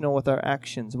intentional with our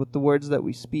actions, with the words that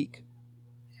we speak,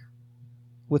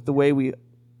 with the way we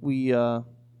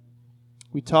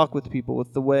talk with people,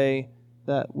 with the way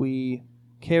that we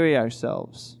carry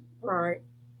ourselves. Right.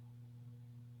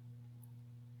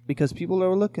 Because people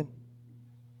are looking.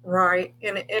 Right.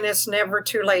 And it's never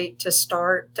too late to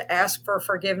start to ask for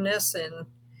forgiveness and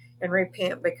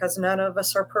repent, because none of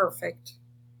us are perfect.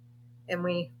 And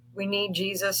we need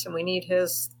Jesus, and we need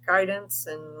his guidance,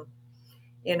 and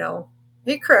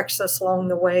he corrects us along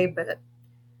the way,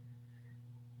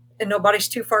 and nobody's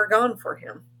too far gone for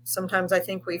him. Sometimes I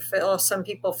think some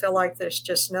people feel like there's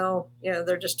just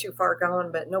they're just too far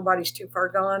gone, but nobody's too far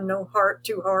gone. No heart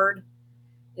too hard.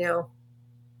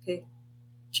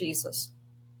 Jesus.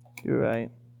 You're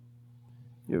right.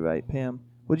 You're right, Pam.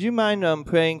 Would you mind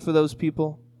praying for those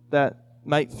people that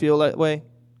might feel that way?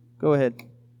 Go ahead.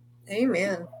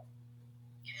 Amen.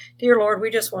 Dear Lord, we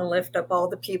just want to lift up all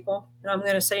the people, and I'm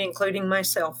going to say including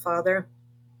myself, Father.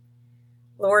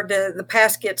 Lord, the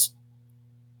past gets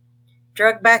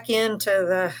dragged back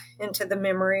into the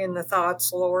memory and the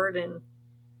thoughts, Lord, and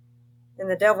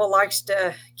the devil likes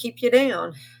to keep you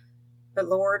down. But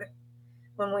Lord,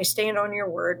 when we stand on your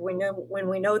word, when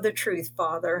we know the truth,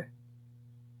 Father,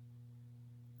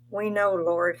 we know,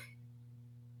 Lord,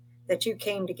 that you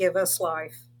came to give us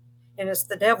life. And it's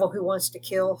the devil who wants to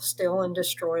kill, steal, and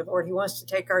destroy, Lord. He wants to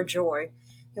take our joy.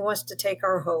 He wants to take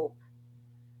our hope.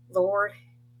 Lord,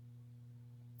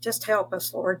 just help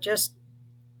us, Lord. Just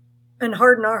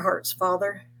unharden our hearts,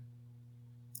 Father,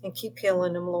 and keep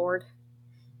healing them, Lord.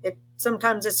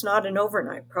 Sometimes it's not an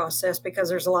overnight process, because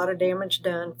there's a lot of damage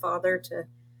done, Father, to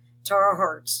our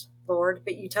hearts, Lord.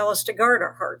 But you tell us to guard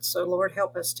our hearts, so Lord,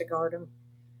 help us to guard them.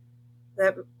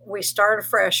 That we start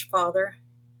afresh, Father.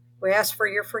 We ask for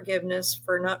your forgiveness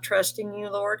for not trusting you,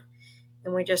 Lord,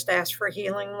 and we just ask for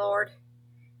healing, Lord,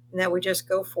 and that we just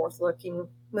go forth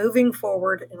moving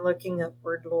forward and looking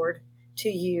upward, Lord, to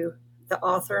you, the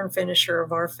author and finisher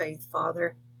of our faith,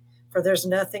 Father, for there's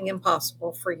nothing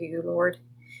impossible for you, Lord.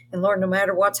 And Lord, no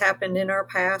matter what's happened in our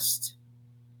past,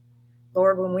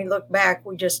 Lord, when we look back,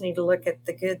 we just need to look at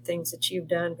the good things that you've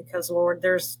done, because, Lord,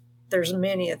 there's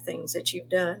many things that you've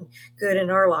done good in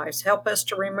our lives. Help us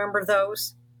to remember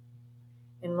those.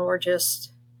 And Lord,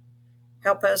 just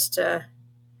help us to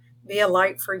be a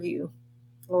light for you.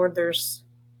 Lord, there's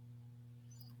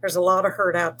a lot of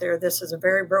hurt out there. This is a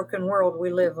very broken world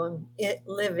we live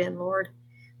in, Lord.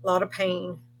 A lot of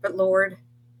pain. But Lord,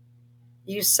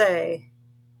 you say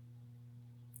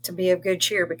to be of good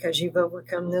cheer because you've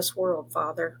overcome this world,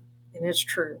 Father. And it's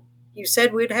true. You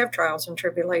said we'd have trials and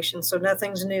tribulations, so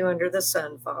nothing's new under the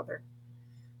sun, Father.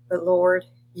 But Lord,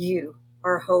 you,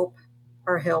 our hope,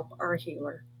 our help, our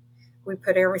healer. We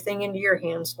put everything into your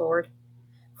hands, Lord.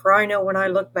 For I know when I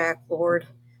look back, Lord,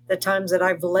 the times that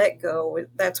I've let go,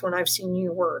 that's when I've seen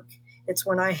you work. It's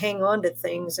when I hang on to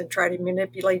things and try to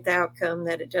manipulate the outcome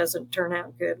that it doesn't turn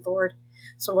out good, Lord.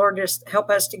 So, Lord, just help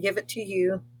us to give it to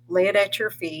you, lay it at your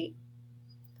feet,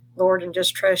 Lord, and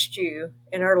just trust you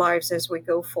in our lives as we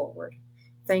go forward.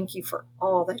 Thank you for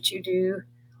all that you do,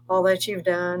 all that you've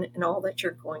done, and all that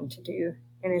you're going to do.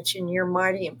 And it's in your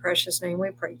mighty and precious name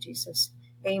we pray, Jesus.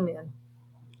 Amen.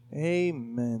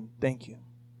 Amen. Thank you.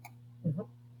 Mm-hmm.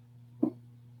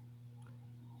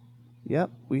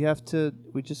 Yep,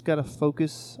 we just got to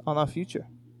focus on our future.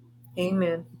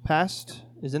 Amen. Past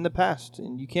is in the past,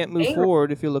 and you can't move Amen.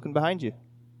 forward if you're looking behind you.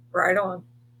 Right on.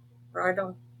 Right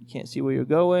on. You can't see where you're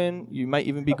going. You might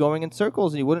even be going in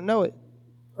circles and you wouldn't know it.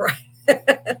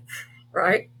 Right.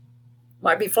 Right.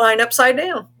 Might be flying upside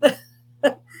down.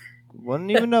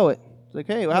 Wouldn't even know it. It's like,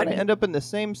 hey, how'd I Wouldn't. end up in the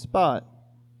same spot?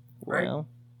 Right. Well,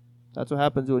 that's what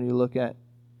happens when you look at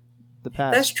the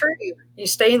past. That's true. You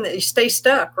stay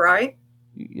stuck, right?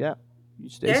 You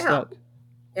stay stuck.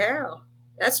 Yeah.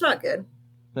 That's not good.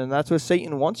 And that's where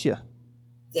Satan wants you.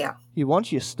 Yeah. He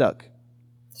wants you stuck.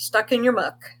 Stuck in your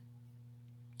muck.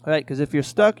 Right, because if you're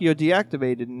stuck, you're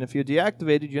deactivated. And if you're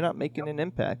deactivated, you're not making an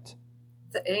impact.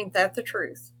 Ain't that the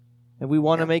truth? And we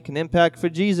want to make an impact for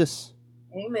Jesus.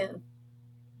 Amen.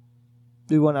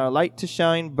 We want our light to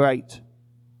shine bright.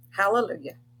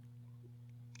 Hallelujah.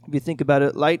 If you think about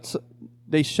it, lights,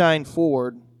 they shine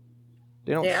forward.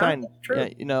 They don't shine. That's true.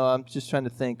 Yeah, I'm just trying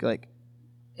to think, like,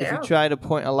 if Yeah. you try to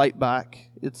point a light back,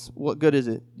 what good is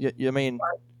it?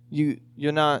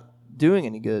 You're not doing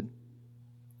any good.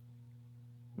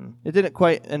 It didn't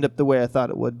quite end up the way I thought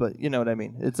it would, but you know what I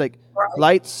mean. It's like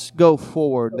lights go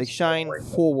forward. They shine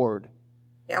forward.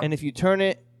 Yep. And if you turn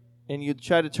it and you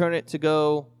try to turn it to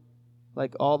go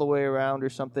like all the way around or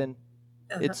something,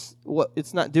 it's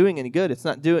not doing any good. It's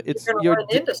not doing You're going to run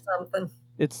into something.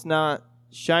 It's not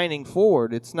shining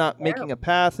forward. It's not making a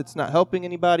path. It's not helping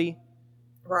anybody.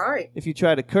 Right. If you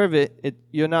try to curve it,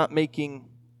 you're not making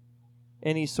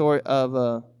any sort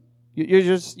of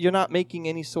you're not making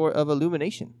any sort of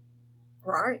illumination.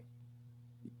 Right.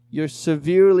 You're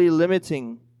severely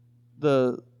limiting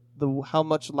the how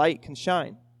much light can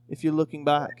shine if you're looking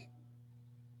back.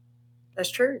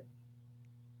 That's true.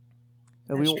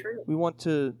 And That's true. We want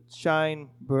to shine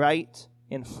bright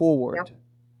and forward.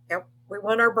 Yep. We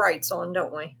want our brights on,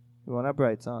 don't we? We want our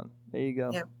brights on. There you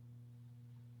go. Yep.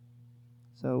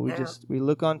 So we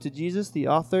look on to Jesus, the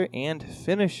author and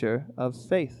finisher of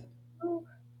faith.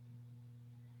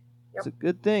 It's a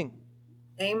good thing.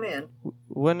 Amen.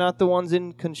 We're not the ones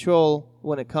in control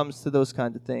when it comes to those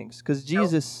kinds of things. Because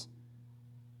Jesus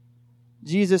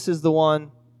is the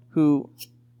one who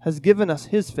has given us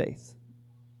his faith.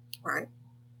 Right.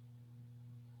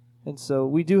 And so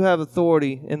we do have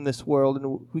authority in this world,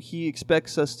 and he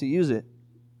expects us to use it.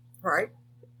 Right.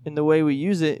 In the way we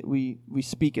use it, we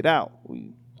speak it out.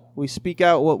 We speak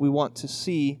out what we want to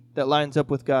see that lines up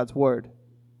with God's word.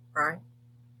 Right.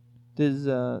 There's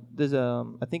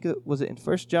I think it was in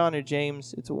 1 John or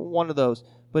James. It's one of those,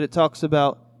 but it talks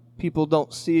about people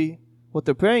don't see what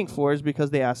they're praying for is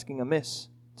because they're asking amiss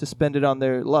to spend it on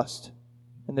their lust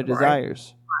and their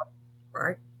desires.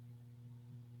 Right.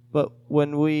 But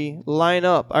when we line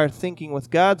up our thinking with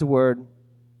God's word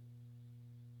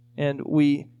and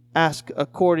we ask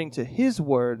according to his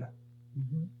word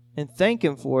and thank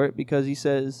him for it because he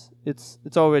says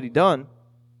it's already done,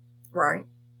 right,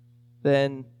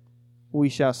 then we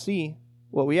shall see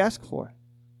what we ask for.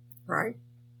 Right.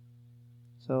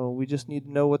 So we just need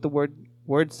to know what the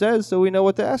word says so we know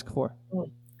what to ask for.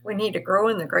 We need to grow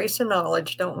in the grace and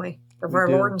knowledge, don't we? Of our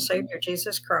Lord and Savior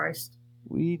Jesus Christ.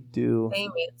 We do.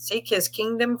 Amen. Seek his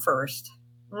kingdom first.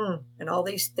 And all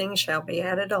these things shall be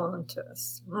added on to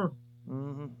us.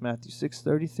 Matthew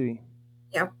 6:33.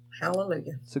 Yep.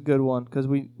 Hallelujah. It's a good one because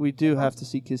we do have to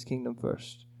seek his kingdom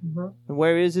first. And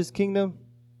where is his kingdom?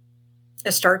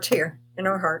 It starts here in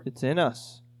our heart. It's in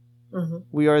us.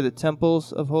 We are the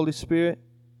temples of Holy Spirit.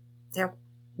 Yep.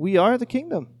 We are the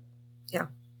kingdom. Yeah.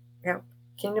 Yep.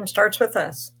 Kingdom starts with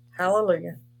us.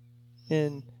 Hallelujah.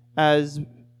 And as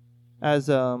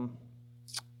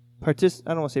I don't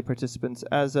want to say participants,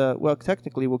 as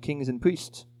technically we're kings and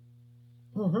priests.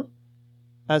 Mm-hmm.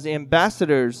 As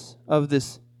ambassadors of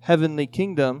this heavenly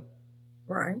kingdom,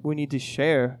 Right. we need to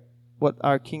share what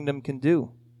our kingdom can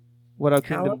do, what our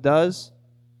kingdom does,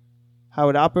 how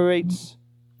it operates,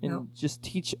 and just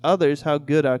teach others how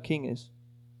good our king is.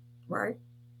 Right.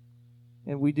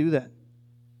 And we do that.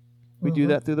 We do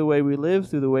that through the way we live,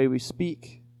 through the way we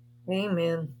speak.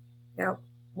 Amen. Yep.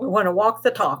 We want to walk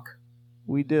the talk.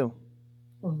 We do.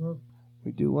 Mm-hmm.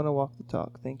 We do want to walk the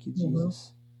talk. Thank you,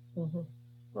 Jesus. Mm-hmm.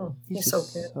 Mm. He's so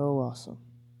just good. so awesome.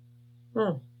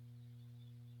 Mm.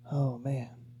 Oh, man.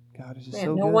 God is just Man,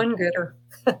 so no good. one gooder.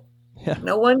 Yeah.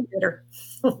 No one gooder.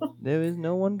 There is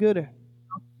no one gooder.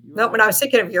 No, when I was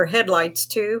thinking of your headlights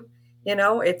too,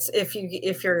 it's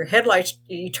if your headlights,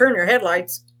 you turn your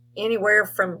headlights anywhere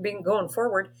from going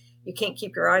forward, you can't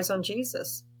keep your eyes on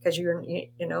Jesus because you're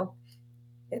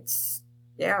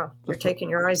taking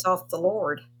your eyes off the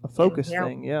Lord. A focus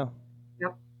thing, yeah.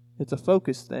 Yep. It's a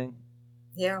focus thing.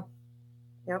 Yeah.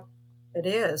 Yep. It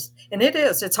is. And it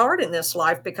is. It's hard in this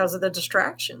life because of the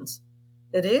distractions.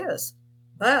 It is.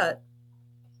 But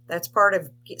that's part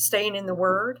of staying in the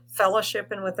Word,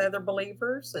 fellowshipping with other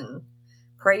believers, and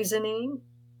praising Him,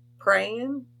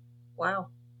 praying. Wow.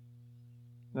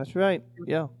 That's right.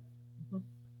 Yeah.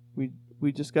 Mm-hmm.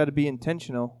 We just got to be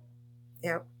intentional.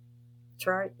 Yep. That's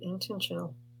right.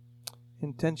 Intentional.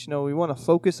 We want to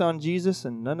focus on Jesus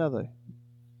and none other.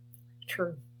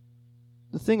 True.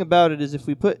 The thing about it is if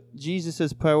we put Jesus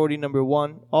as priority number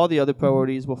one, all the other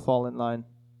priorities will fall in line.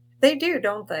 They do,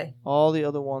 don't they? All the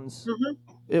other ones,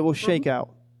 it will shake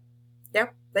out.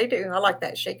 Yep, they do. I like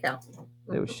that shake out.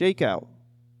 They will shake out.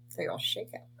 They all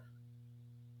shake out.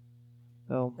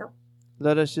 So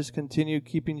let us just continue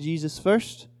keeping Jesus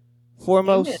first,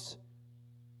 foremost,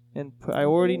 and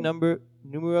priority numero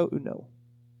uno.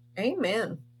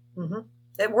 Amen. Mm-hmm.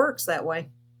 It works that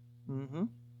way. Mm-hmm.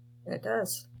 It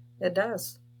does. It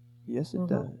does. Yes, it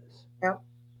does. Yep.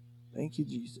 Thank you,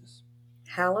 Jesus.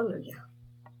 Hallelujah.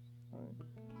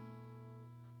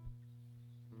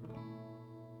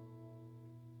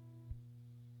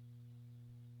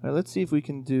 All right, let's see if we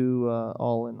can do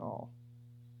all in all.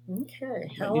 Okay.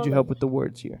 I need your help with the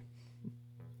words here.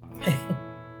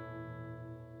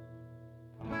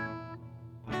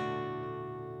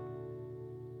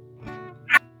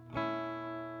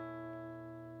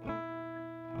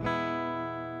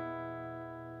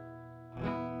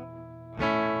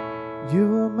 You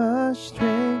are my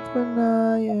strength when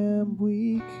I am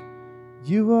weak.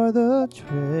 You are the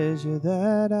treasure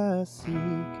that I seek.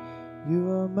 You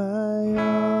are my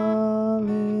all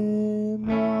in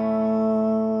all.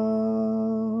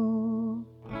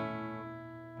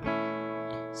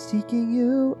 Seeking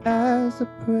you as a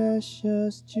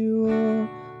precious jewel,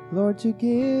 Lord, to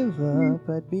give up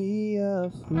I'd be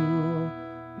a fool.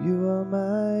 You are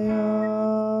my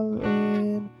all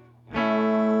in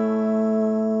all.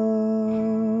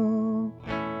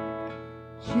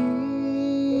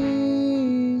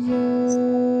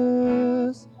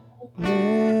 Jesus,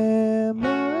 Lamb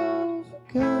of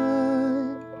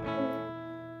God,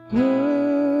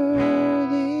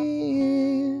 worthy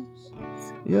is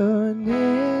your name.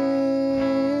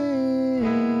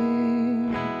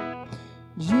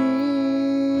 Jesus,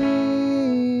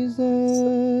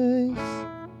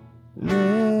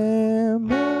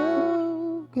 Lamb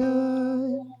of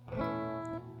God,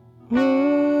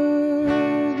 worthy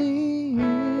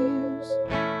is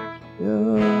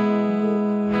your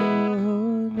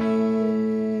name.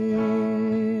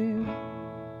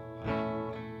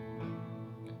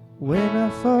 When I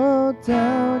fall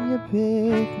down, you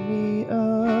pick me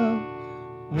up.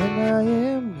 When I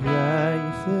am dry,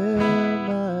 you fill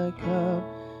my cup.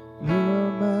 You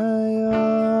are my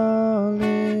all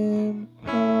in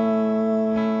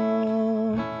all.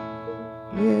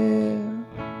 Yeah.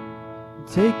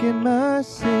 Taking my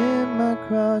sin, my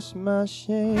cross, my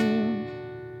shame.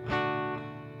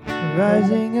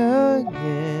 Rising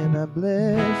again, I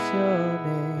bless your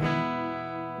name.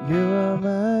 You are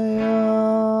my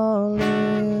all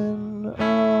in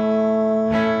all.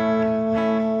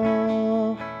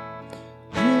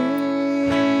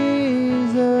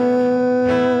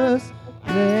 Jesus,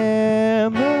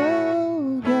 Lamb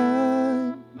of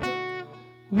God,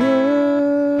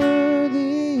 worthy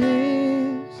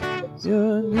is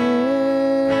your name.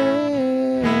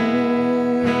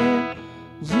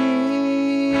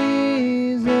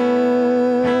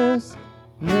 Jesus,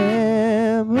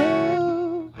 Lamb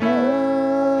of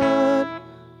God,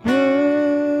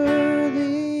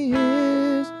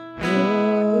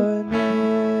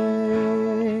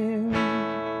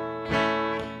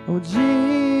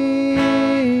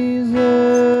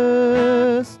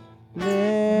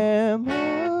 Lamb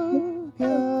of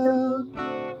God,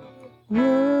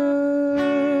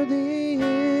 worthy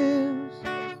is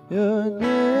your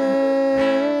name,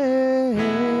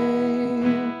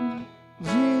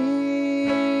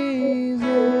 Jesus,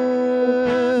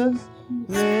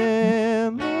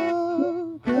 Lamb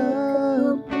of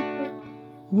God,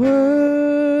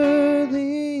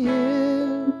 worthy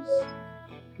is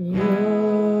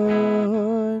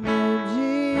your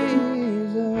name,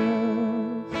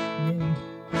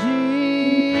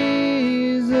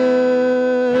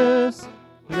 Jesus,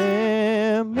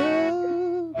 Lamb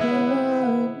of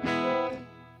God,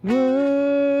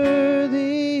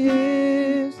 worthy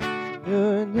is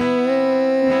your name,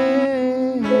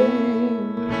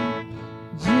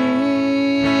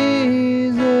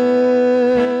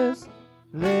 Jesus,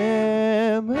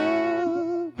 Lamb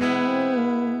of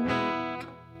God,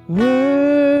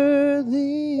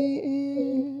 worthy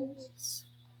is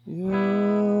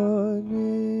your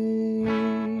name.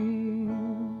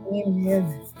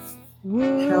 Amen.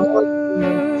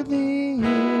 Worthy is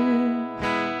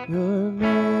your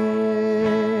name.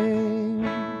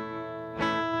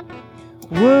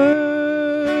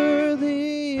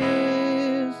 Worthy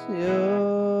is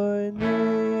your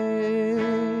name.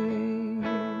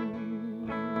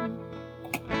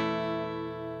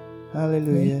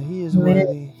 Hallelujah. He is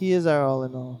worthy. He is our all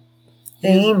in all.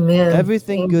 He is Amen.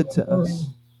 everything good to Amen. us.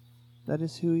 That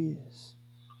is who He is.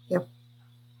 Yep.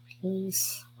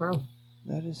 He's, wow.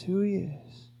 That is who He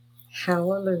is.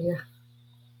 Hallelujah.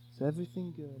 It's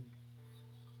everything good.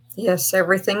 Yes,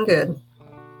 everything good.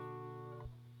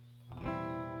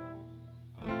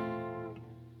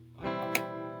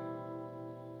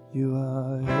 You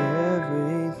are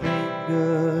everything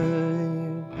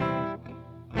good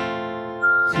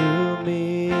to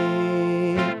me.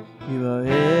 You are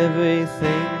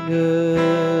everything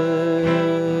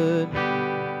good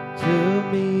to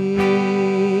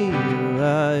me. You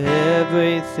are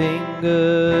everything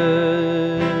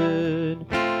good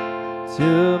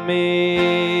to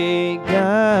me.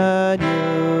 God,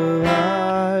 you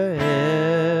are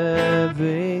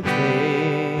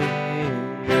everything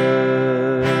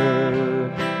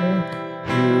good.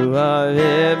 You are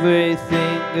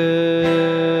everything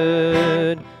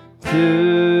good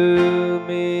to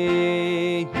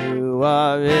me. You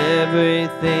are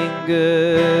everything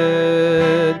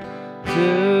good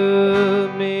to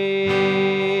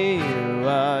me. You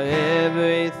are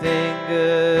everything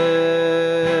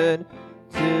good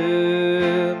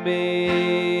to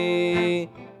me.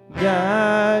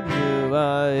 God, you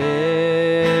are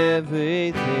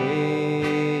everything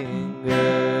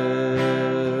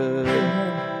good.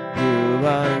 You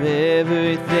are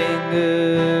everything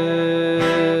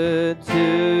good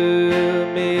to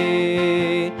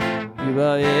me. You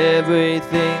are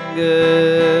everything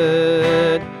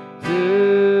good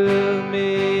to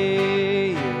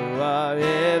me. You are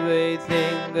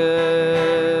everything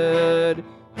good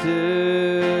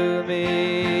to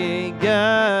me.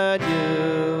 God,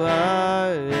 you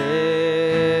are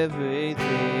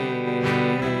everything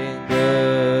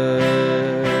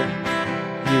good.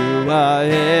 You are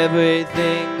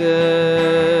everything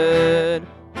good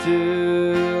to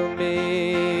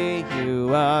me.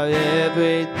 You are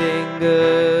everything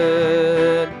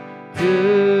good to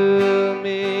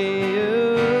me.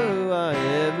 You are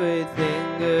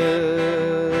everything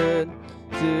good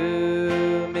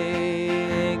to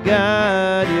me.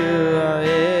 God, you are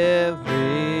everything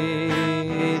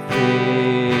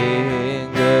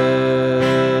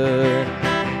good.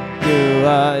 You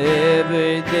are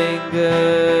everything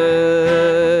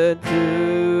good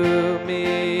to me.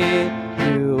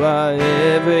 You are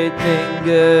everything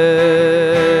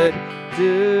good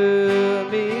to me.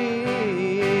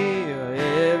 You are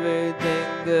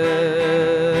everything good to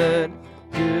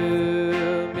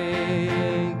me.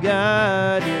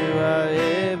 God, you are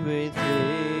everything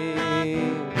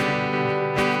good.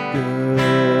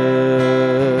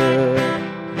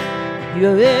 You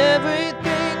are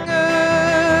everything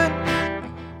good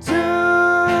to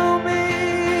me.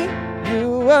 You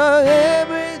are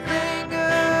everything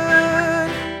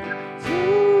good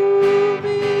to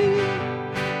me.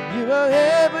 You are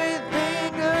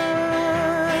everything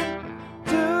good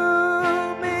to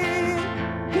me.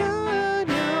 God,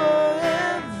 you are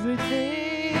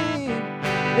everything,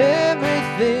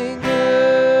 everything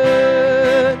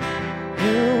good.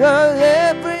 You are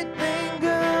everything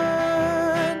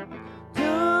good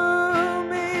to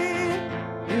me.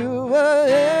 You are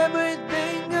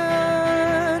everything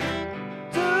good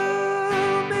to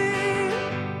me.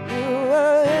 You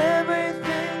are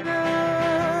everything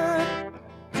good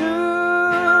to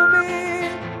me.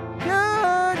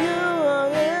 God, you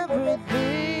are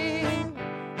everything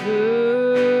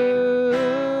good.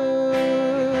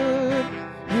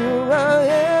 You are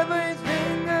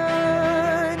everything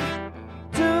good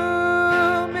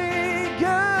to me,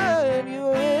 God.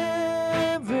 You're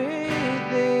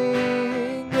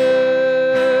everything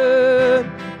good.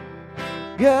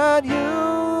 God, you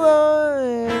are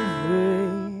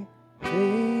everything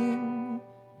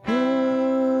good.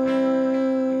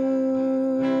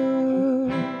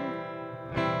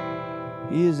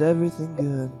 He is everything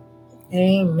good.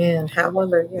 Amen.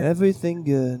 Hallelujah. Everything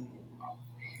good.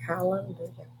 Hallelujah.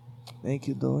 Thank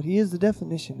you, Lord. He is the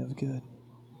definition of good.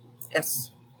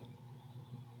 Yes.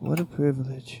 What a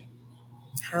privilege.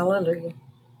 Hallelujah.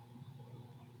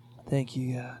 Thank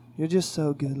you, God. You're just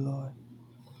so good, Lord.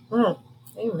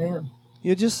 Amen.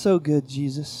 You're just so good,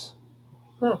 Jesus.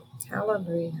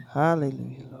 Hallelujah.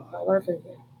 Hallelujah, Lord.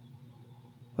 Hallelujah.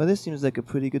 Well, this seems like a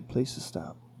pretty good place to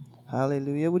stop.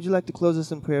 Hallelujah. Would you like to close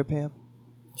us in prayer, Pam?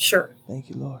 Sure. Thank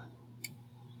you, Lord.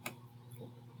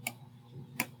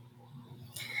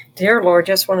 Dear Lord,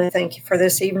 just want to thank you for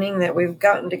this evening that we've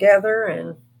gotten together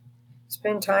and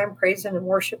spend time praising and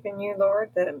worshiping you,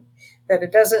 Lord, that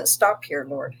it doesn't stop here,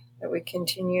 Lord, that we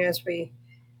continue as we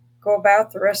go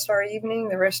about the rest of our evening,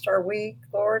 the rest of our week,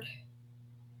 Lord,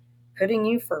 putting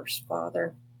you first,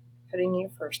 Father, putting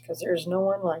you first, because there's no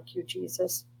one like you,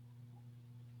 Jesus.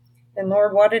 And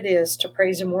Lord, what it is to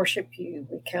praise and worship you,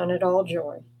 we count it all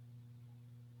joy.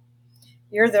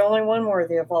 You're the only one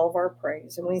worthy of all of our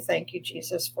praise, and we thank you,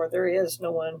 Jesus, for there is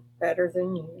no one better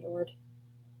than you, Lord.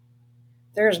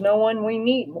 There is no one we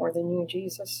need more than you,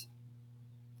 Jesus.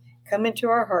 Come into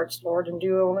our hearts, Lord, and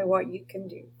do only what you can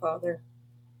do, Father,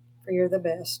 for you're the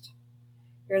best.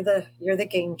 You're the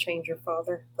game changer,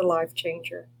 Father, the life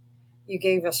changer. You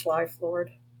gave us life,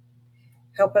 Lord.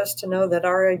 Help us to know that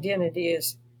our identity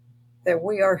is that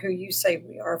we are who you say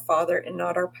we are, Father, and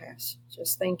not our past.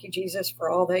 Just thank you, Jesus,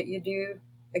 for all that you do.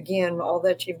 Again, all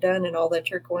that you've done and all that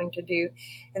you're going to do.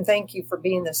 And thank you for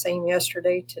being the same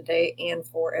yesterday, today, and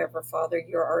forever, Father.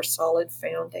 You're our solid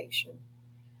foundation.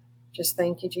 Just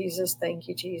thank you, Jesus. Thank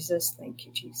you, Jesus. Thank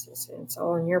you, Jesus. And it's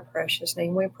all in your precious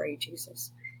name we pray,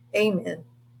 Jesus. Amen.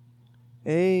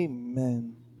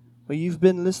 Amen. Well, you've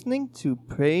been listening to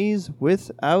Praise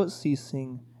Without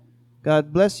Ceasing.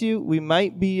 God bless you. We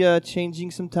might be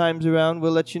changing some times around.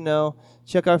 We'll let you know.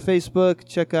 Check our Facebook.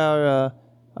 Check our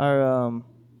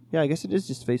I guess it is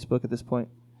just Facebook at this point.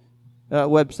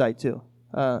 Website too.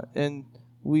 And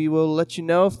we will let you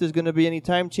know if there's going to be any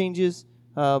time changes.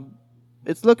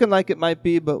 It's looking like it might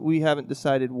be, but we haven't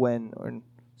decided when.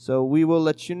 So we will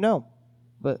let you know.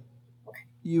 But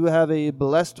you have a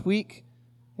blessed week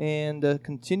and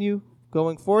continue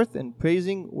going forth and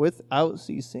praising without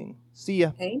ceasing. See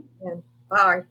ya. Amen. Bye.